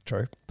this.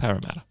 True.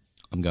 Parramatta.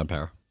 I'm going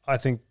Para. I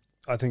think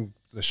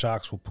the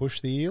Sharks will push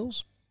the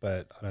Eels,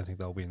 but I don't think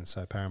they'll win.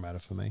 So Parramatta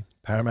for me.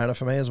 Parramatta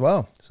for me as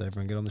well. So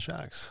everyone get on the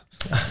Sharks.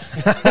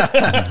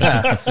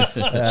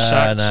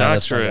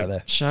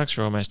 Sharks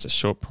were almost a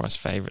short price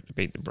favourite to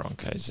beat the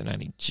Broncos and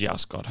only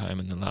just got home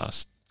in the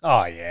last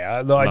Oh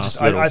yeah,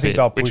 last little I think bit,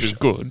 they'll which was push.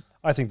 good.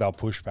 I think they'll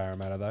push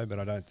Parramatta though, but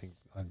I don't think.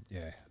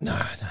 No,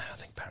 I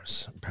think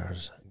Paris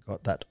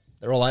got that.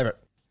 They're all over it.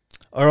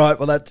 All right,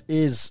 well, that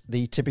is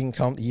the tipping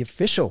comp, the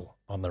official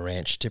On the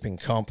Ranch tipping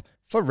comp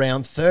for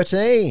round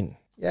 13.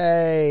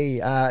 Yay.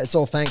 It's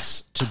all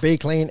thanks to Be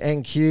Clean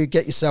NQ.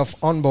 Get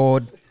yourself on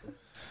board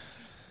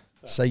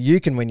so you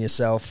can win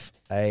yourself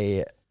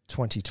a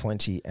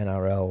 2020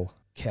 NRL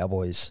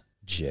Cowboys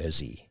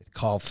jersey with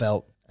Kyle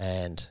Felt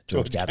and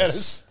George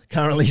Gaddis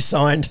currently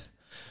signed.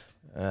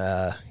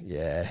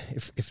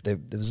 If there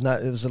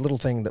was a little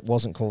thing that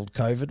wasn't called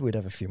COVID, we'd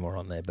have a few more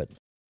on there, but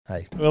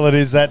Hey, Well, it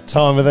is that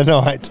time of the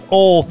night.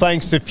 All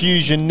thanks to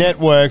Fusion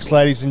Networks,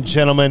 ladies and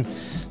gentlemen.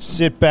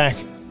 Sit back,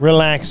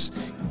 relax,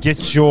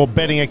 get your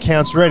betting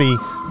accounts ready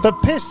for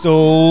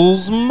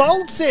Pistols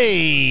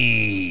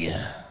Multi.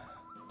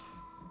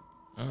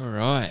 All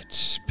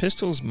right.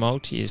 Pistols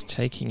Multi is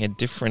taking a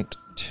different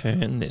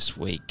turn this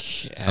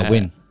week. A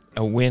win.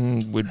 A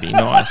win would be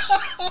nice.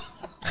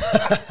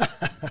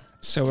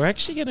 So we're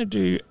actually going to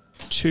do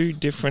 2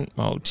 different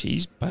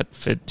multis, but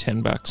for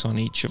 $10 on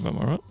each of them,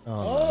 all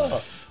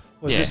right?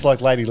 Was Yeah. this like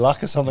Lady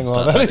Luck or something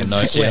Start like taking that?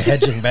 notes. we're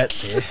hedging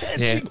bets here.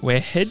 Yeah, we're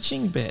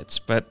hedging bets,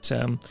 but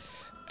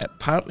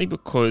partly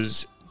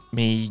because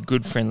me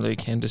good friend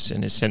Luke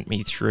Henderson has sent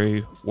me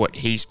through what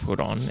he's put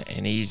on,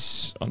 and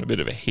he's on a bit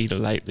of a heater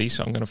lately,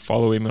 so I'm going to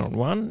follow him on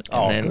one,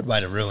 and Good way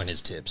to ruin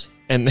his tips.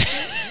 and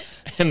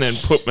then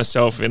put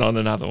myself in on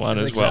another one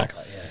as well.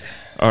 Exactly, yeah.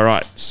 All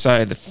right,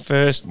 so the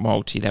first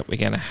multi that we're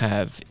going to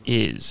have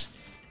is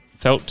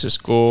Felt to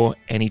score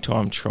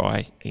anytime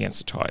try against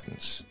the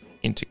Titans,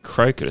 into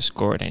Croker to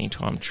score at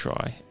anytime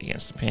try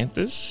against the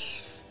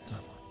Panthers,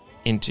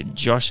 into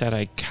Josh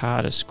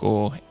Addo-Carr to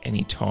score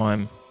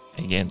anytime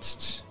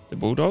against the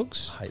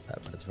Bulldogs, I hate that,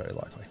 but it's very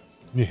likely.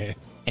 Yeah.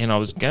 and I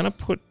was going to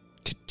put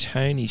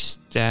Katoni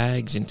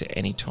Staggs into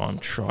anytime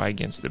try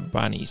against the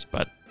Bunnies,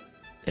 but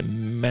there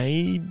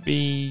may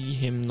be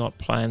him not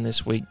playing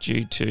this week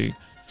due to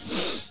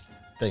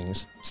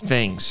Things.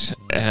 things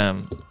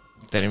that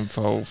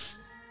involve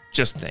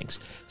just things.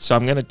 So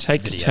I'm going to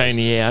take Videos.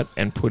 Tony out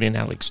and put in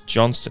Alex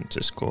Johnston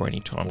to score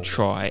anytime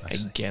try I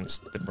see.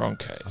 against the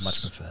Broncos. I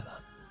much prefer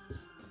that.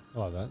 I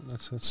like that.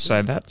 That's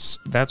So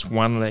that's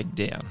one leg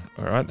down.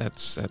 All right,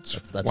 that's That's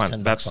one.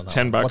 $10 That's on that.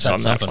 $10 What's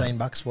on that? that one.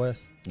 $16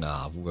 worth.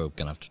 Nah, we're going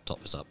to have to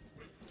top this up.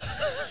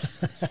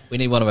 We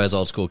need one of those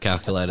old school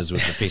calculators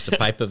with the piece of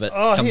paper that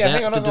comes yeah, out.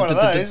 hang on, I've got one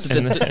of those.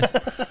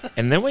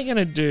 And then we're going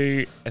to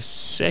do a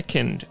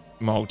second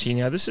multi.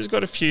 Now this has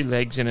got a few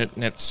legs in it,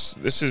 and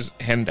this is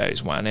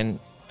Hendo's one. And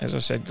as I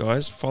said,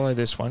 guys, follow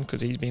this one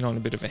because he's been on a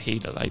bit of a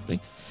heater lately.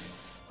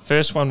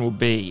 First one will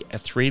be a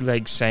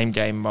 3-leg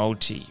same-game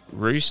multi.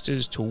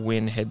 Roosters to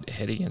win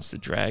head-to-head against the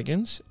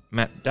Dragons.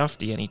 Matt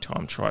Duffy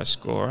anytime try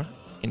scorer.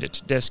 Into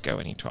Tedesco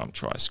anytime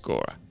try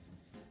scorer.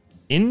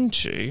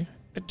 Into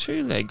a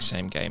 2-leg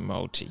same-game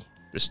multi.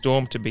 The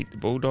Storm to beat the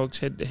Bulldogs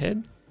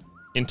head-to-head.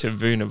 Into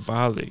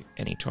Vunivalu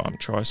anytime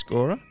try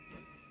scorer.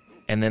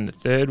 And then the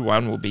third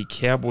one will be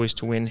Cowboys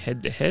to win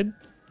head-to-head.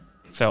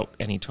 Felt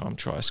anytime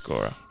try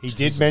scorer. He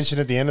did mention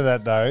at the end of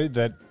that, though,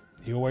 that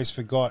he always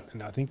forgot,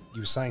 and I think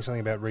he was saying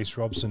something about Reece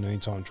Robson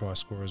anytime try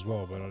score as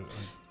well. But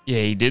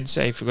Yeah, he did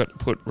say he forgot to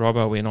put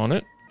Robbo in on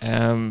it.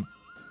 I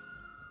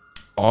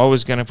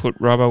was going to put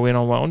Robbo in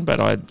on one, but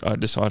I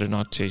decided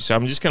not to. So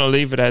I'm just going to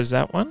leave it as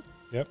that one.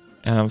 Yep.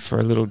 For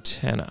a little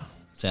tenner.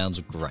 Sounds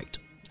great.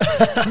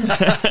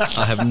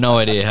 I have no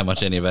idea how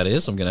much any of that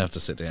is. I'm going to have to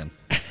sit down.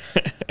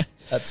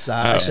 That's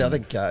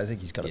actually, I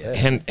think he's got it there.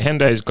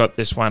 Hendo's got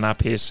this one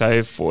up here. So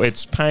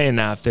it's paying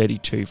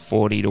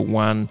 32.40 to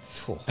 1.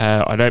 Cool.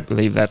 I don't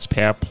believe that's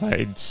power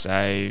played.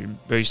 So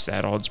boost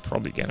that odds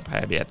probably going to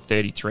pay about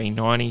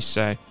 33.90.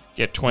 So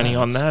get 20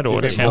 on that or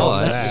a bit 10 more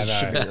on than that. that.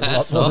 Should be a lot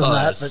That's more than that,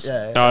 nice. but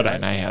yeah. I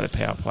don't know how the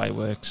power play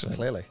works. So.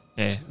 Clearly.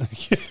 Yeah.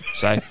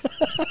 So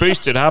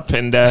boost it up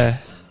and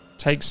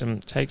take some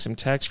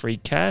tax-free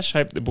cash.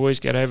 Hope the boys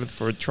get over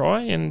for a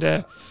try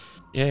and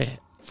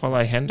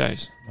follow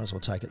Hendo's. Might as well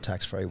take it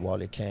tax-free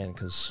while you can,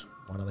 because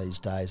one of these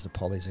days the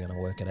pollies are going to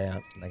work it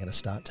out and they're going to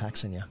start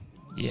taxing you.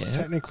 Yeah.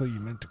 technically, you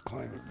meant to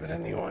claim it, but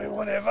anyway,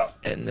 whatever.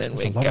 And then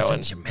There's a lot of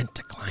things you're meant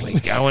to claim. we're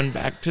going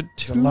back to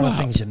There's a lot of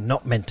things you're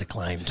not meant to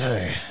claim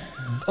too.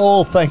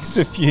 All thanks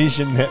to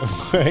Fusion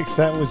Networks.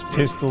 That was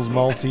Pistols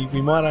Multi.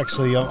 We might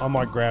actually, I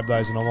might grab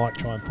those and I might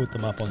try and put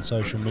them up on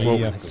social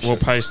media. We'll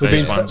post We've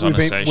those been, ones on we've, a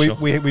been, social.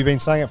 we've been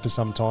saying it for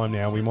some time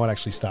now. We might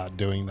actually start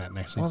doing that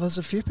next Well, week. there's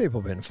a few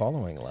people been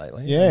following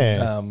lately.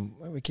 Yeah. And,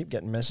 we keep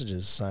getting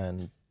messages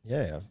saying,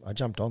 yeah, I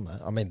jumped on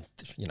that. I mean,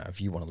 if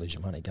you want to lose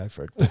your money, go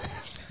for it.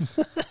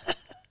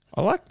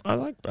 I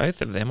like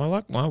both of them. I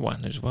like my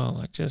one as well.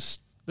 Like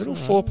just little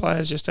 4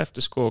 players just have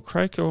to score.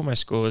 Croker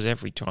almost scores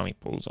every time he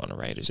pulls on a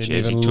Raiders Didn't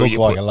jersey. even till look you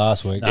like put- it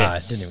last week. No,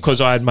 it didn't even.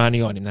 Because I had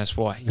money on him, that's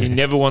why. He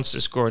never wants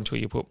to score until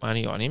you put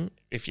money on him.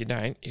 If you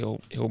don't,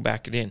 he'll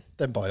back it in.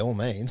 Then by all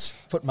means,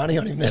 put money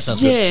on him this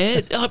sounds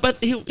week. Yeah, but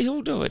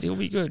he'll do it. He'll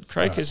be good.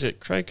 Croker's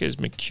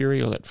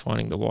mercurial at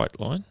finding the white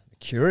line.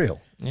 Mercurial.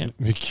 Yeah,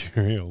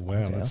 Mercurial. Wow,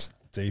 Okay. that's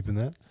deep in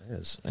that.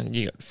 Yes. and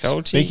you got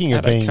Felty, Speaking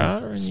of being,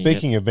 Addo-Carr, and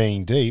speaking of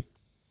being deep,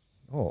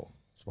 Oh,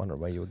 I was wondering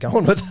where you were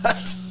going with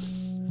that.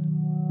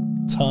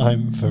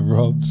 time for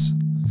Rob's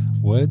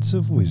words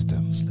of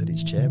wisdom. Slid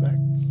his chair back.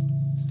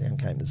 Down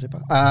came the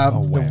zipper. Oh,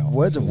 wow. The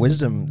words of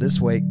wisdom this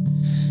week,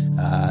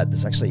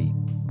 there's actually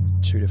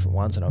 2 different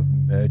ones and I've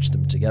merged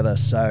them together.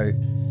 So,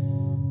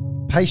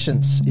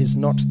 patience is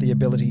not the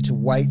ability to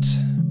wait,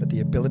 but the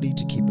ability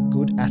to keep a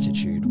good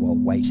attitude while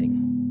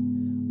waiting.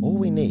 All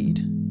we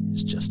need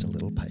is just a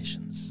little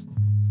patience.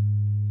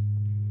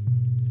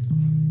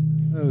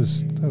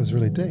 That was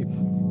really deep.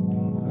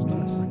 That was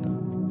nice. Like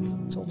that.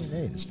 That's all we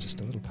need is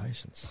just a little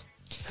patience.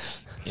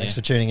 Thanks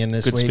for tuning in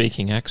this Good week.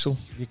 speaking, Axel.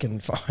 You can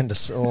find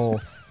us all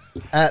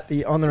at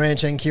the On The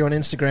Ranch NQ on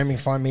Instagram. You can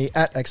find me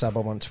at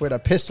XRBob on Twitter.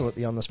 Pistol at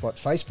the On The Spot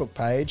Facebook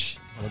page.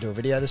 Want to do a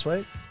video this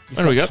week? You've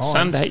What do we got? time.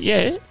 Sunday,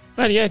 yeah.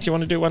 Bloody yeah, do you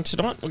want to do one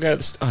tonight? We'll go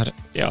to the...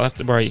 I'll have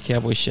to borrow your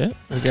Cowboy shirt.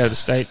 We'll go to the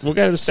state. We'll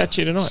go to the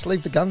statue tonight. Just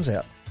leave the guns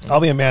out. I'll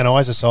be at Mount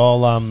Isa, so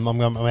I'm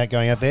out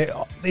going out there.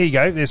 Oh, there you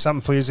go. There's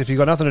something for you. If you've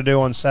got nothing to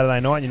do on Saturday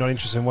night, you're not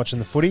interested in watching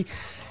the footy,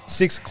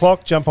 6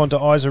 o'clock, jump onto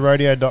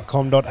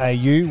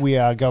isaradio.com.au. We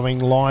are going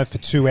live for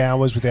 2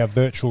 hours with our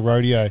virtual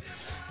rodeo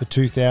for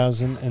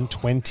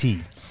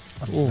 2020.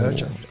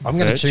 Virtual. I'm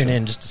going to tune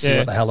in just to see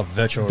what the hell a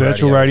virtual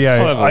Radio.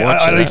 I'll have a watch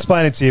of I'll that.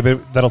 explain it to you,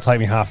 but that'll take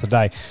me half the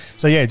day.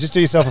 So, yeah, just do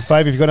yourself a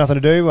favour. If you've got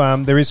nothing to do,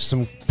 there is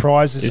some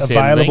prizes Is there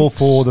available links?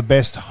 for the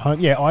best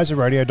home. Yeah,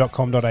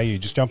 isaradio.com.au.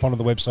 Just jump onto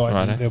the website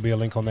Righto. and there'll be a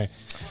link on there.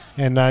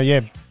 And,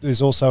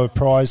 there's also a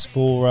prize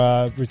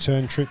for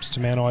return trips to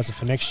Mount Isa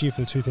for next year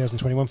for the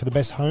 2021 for the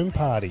best home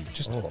party.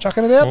 Just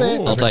chucking it out there.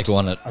 I'll take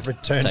one that A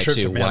return takes trip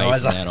you to away Mount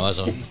from Isa. Mount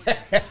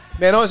Isa.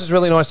 Mount Isa is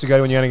really nice to go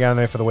to when you're only going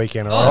there for the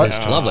weekend, all Oh, right? it's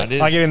lovely. it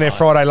is I get in there nice.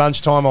 Friday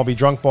lunchtime. I'll be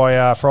drunk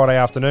by Friday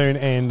afternoon,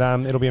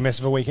 and it'll be a mess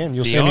of a weekend.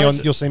 You'll The see me on.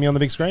 Isa- You'll see me on the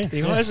big screen.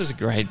 The Eyes is a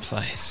great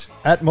place.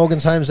 At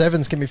Morgan's Homes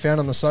Evans can be found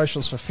on the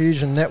socials for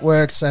Fusion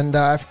Networks. And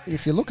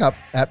if you look up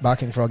at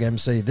Barking Frog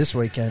MC this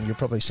weekend, you'll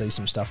probably see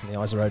some stuff in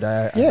the Isa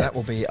Rodeo. And that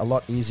will be a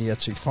lot easier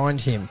to find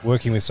him.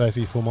 Working with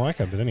Sophie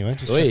Formica, but anyway,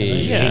 just Oi. checking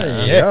in.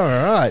 Yeah. Yeah,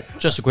 all right.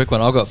 Just a quick one.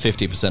 I've got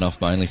 50%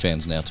 off my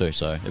OnlyFans now too,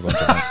 so everyone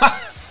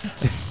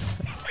check me.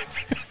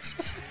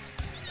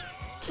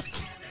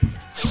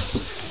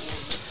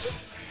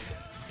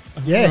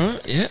 Yeah,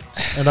 Yeah.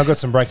 and I've got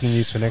some breaking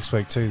news for next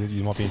week too that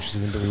you might be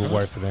interested in, but we will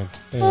wait for them.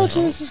 Oh,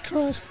 Jesus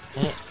Christ.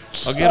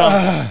 I'll get on.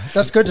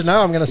 That's good to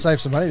know. I'm going to save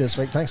some money this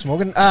week. Thanks,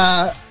 Morgan.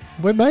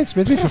 We're mates,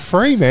 meant to be for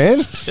free, man.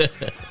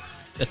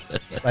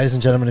 Ladies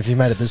and gentlemen, if you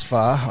made it this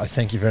far, I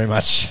thank you very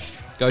much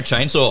Go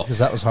chainsaw. because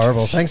that was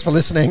horrible. Thanks for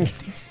listening.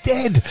 It's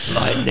dead.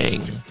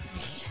 Lightning.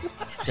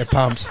 Get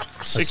pumped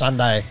for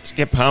Sunday. Let's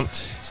get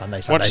pumped.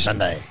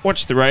 Sunday.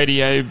 Watch the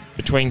radio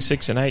between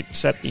 6 and 8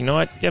 Saturday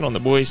night. Get on the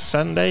boys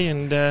Sunday,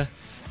 and I'll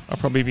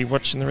probably be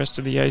watching the rest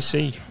of the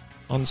OC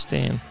on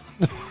Stan.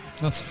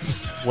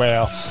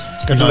 Wow,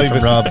 It's good night from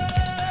Rob.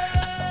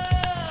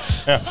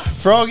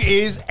 Frog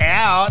is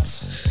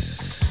out.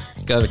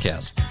 Go the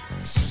cows.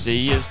 See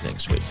yous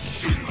next week.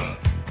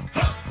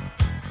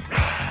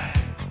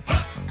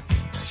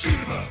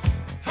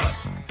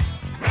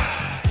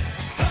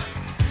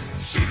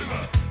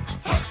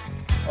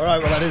 All right,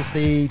 well, that is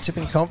the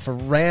tipping comp for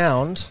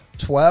round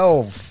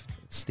 12.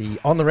 It's the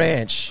On The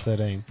Ranch.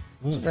 13.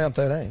 It's round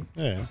 13.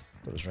 Yeah. Thought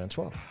it was round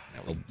 12.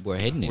 Well, we're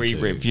heading We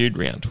into reviewed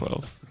round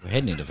 12. We're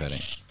heading into 13.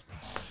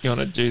 You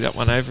want to do that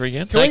one over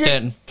again? Can we Take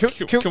get, 10.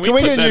 can, Can can we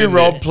we put get that you, in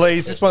Rob, there?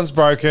 please? This one's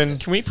broken.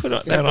 Can we put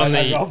that on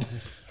the... Rob.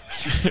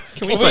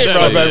 Can we Robo put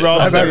that on the,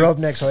 Rob. How about Rob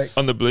next week?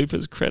 on the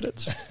bloopers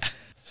credits?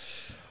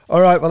 All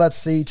right, well,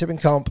 that's the tipping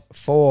comp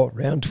for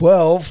round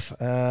 12.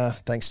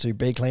 Thanks to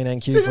Be Clean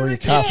NQ for your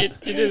cup.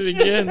 You did it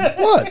again.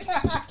 What?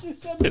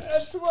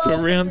 It's for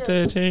round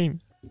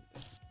 13.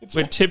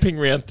 We're tipping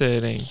round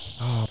 13.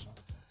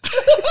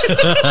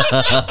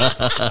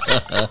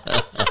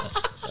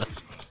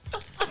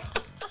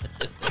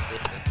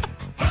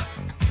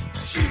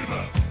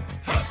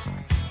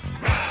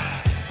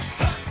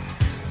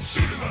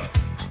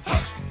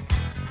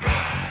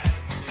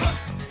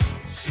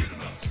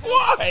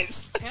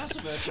 Twice!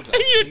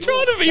 And you're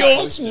trying to be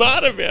all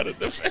smart about it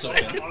the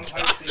second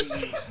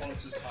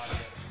time.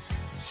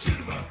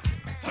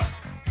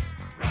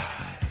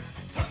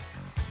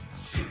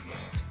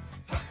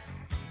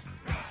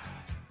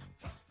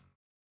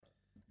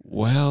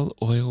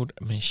 Well-oiled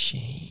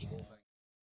machine.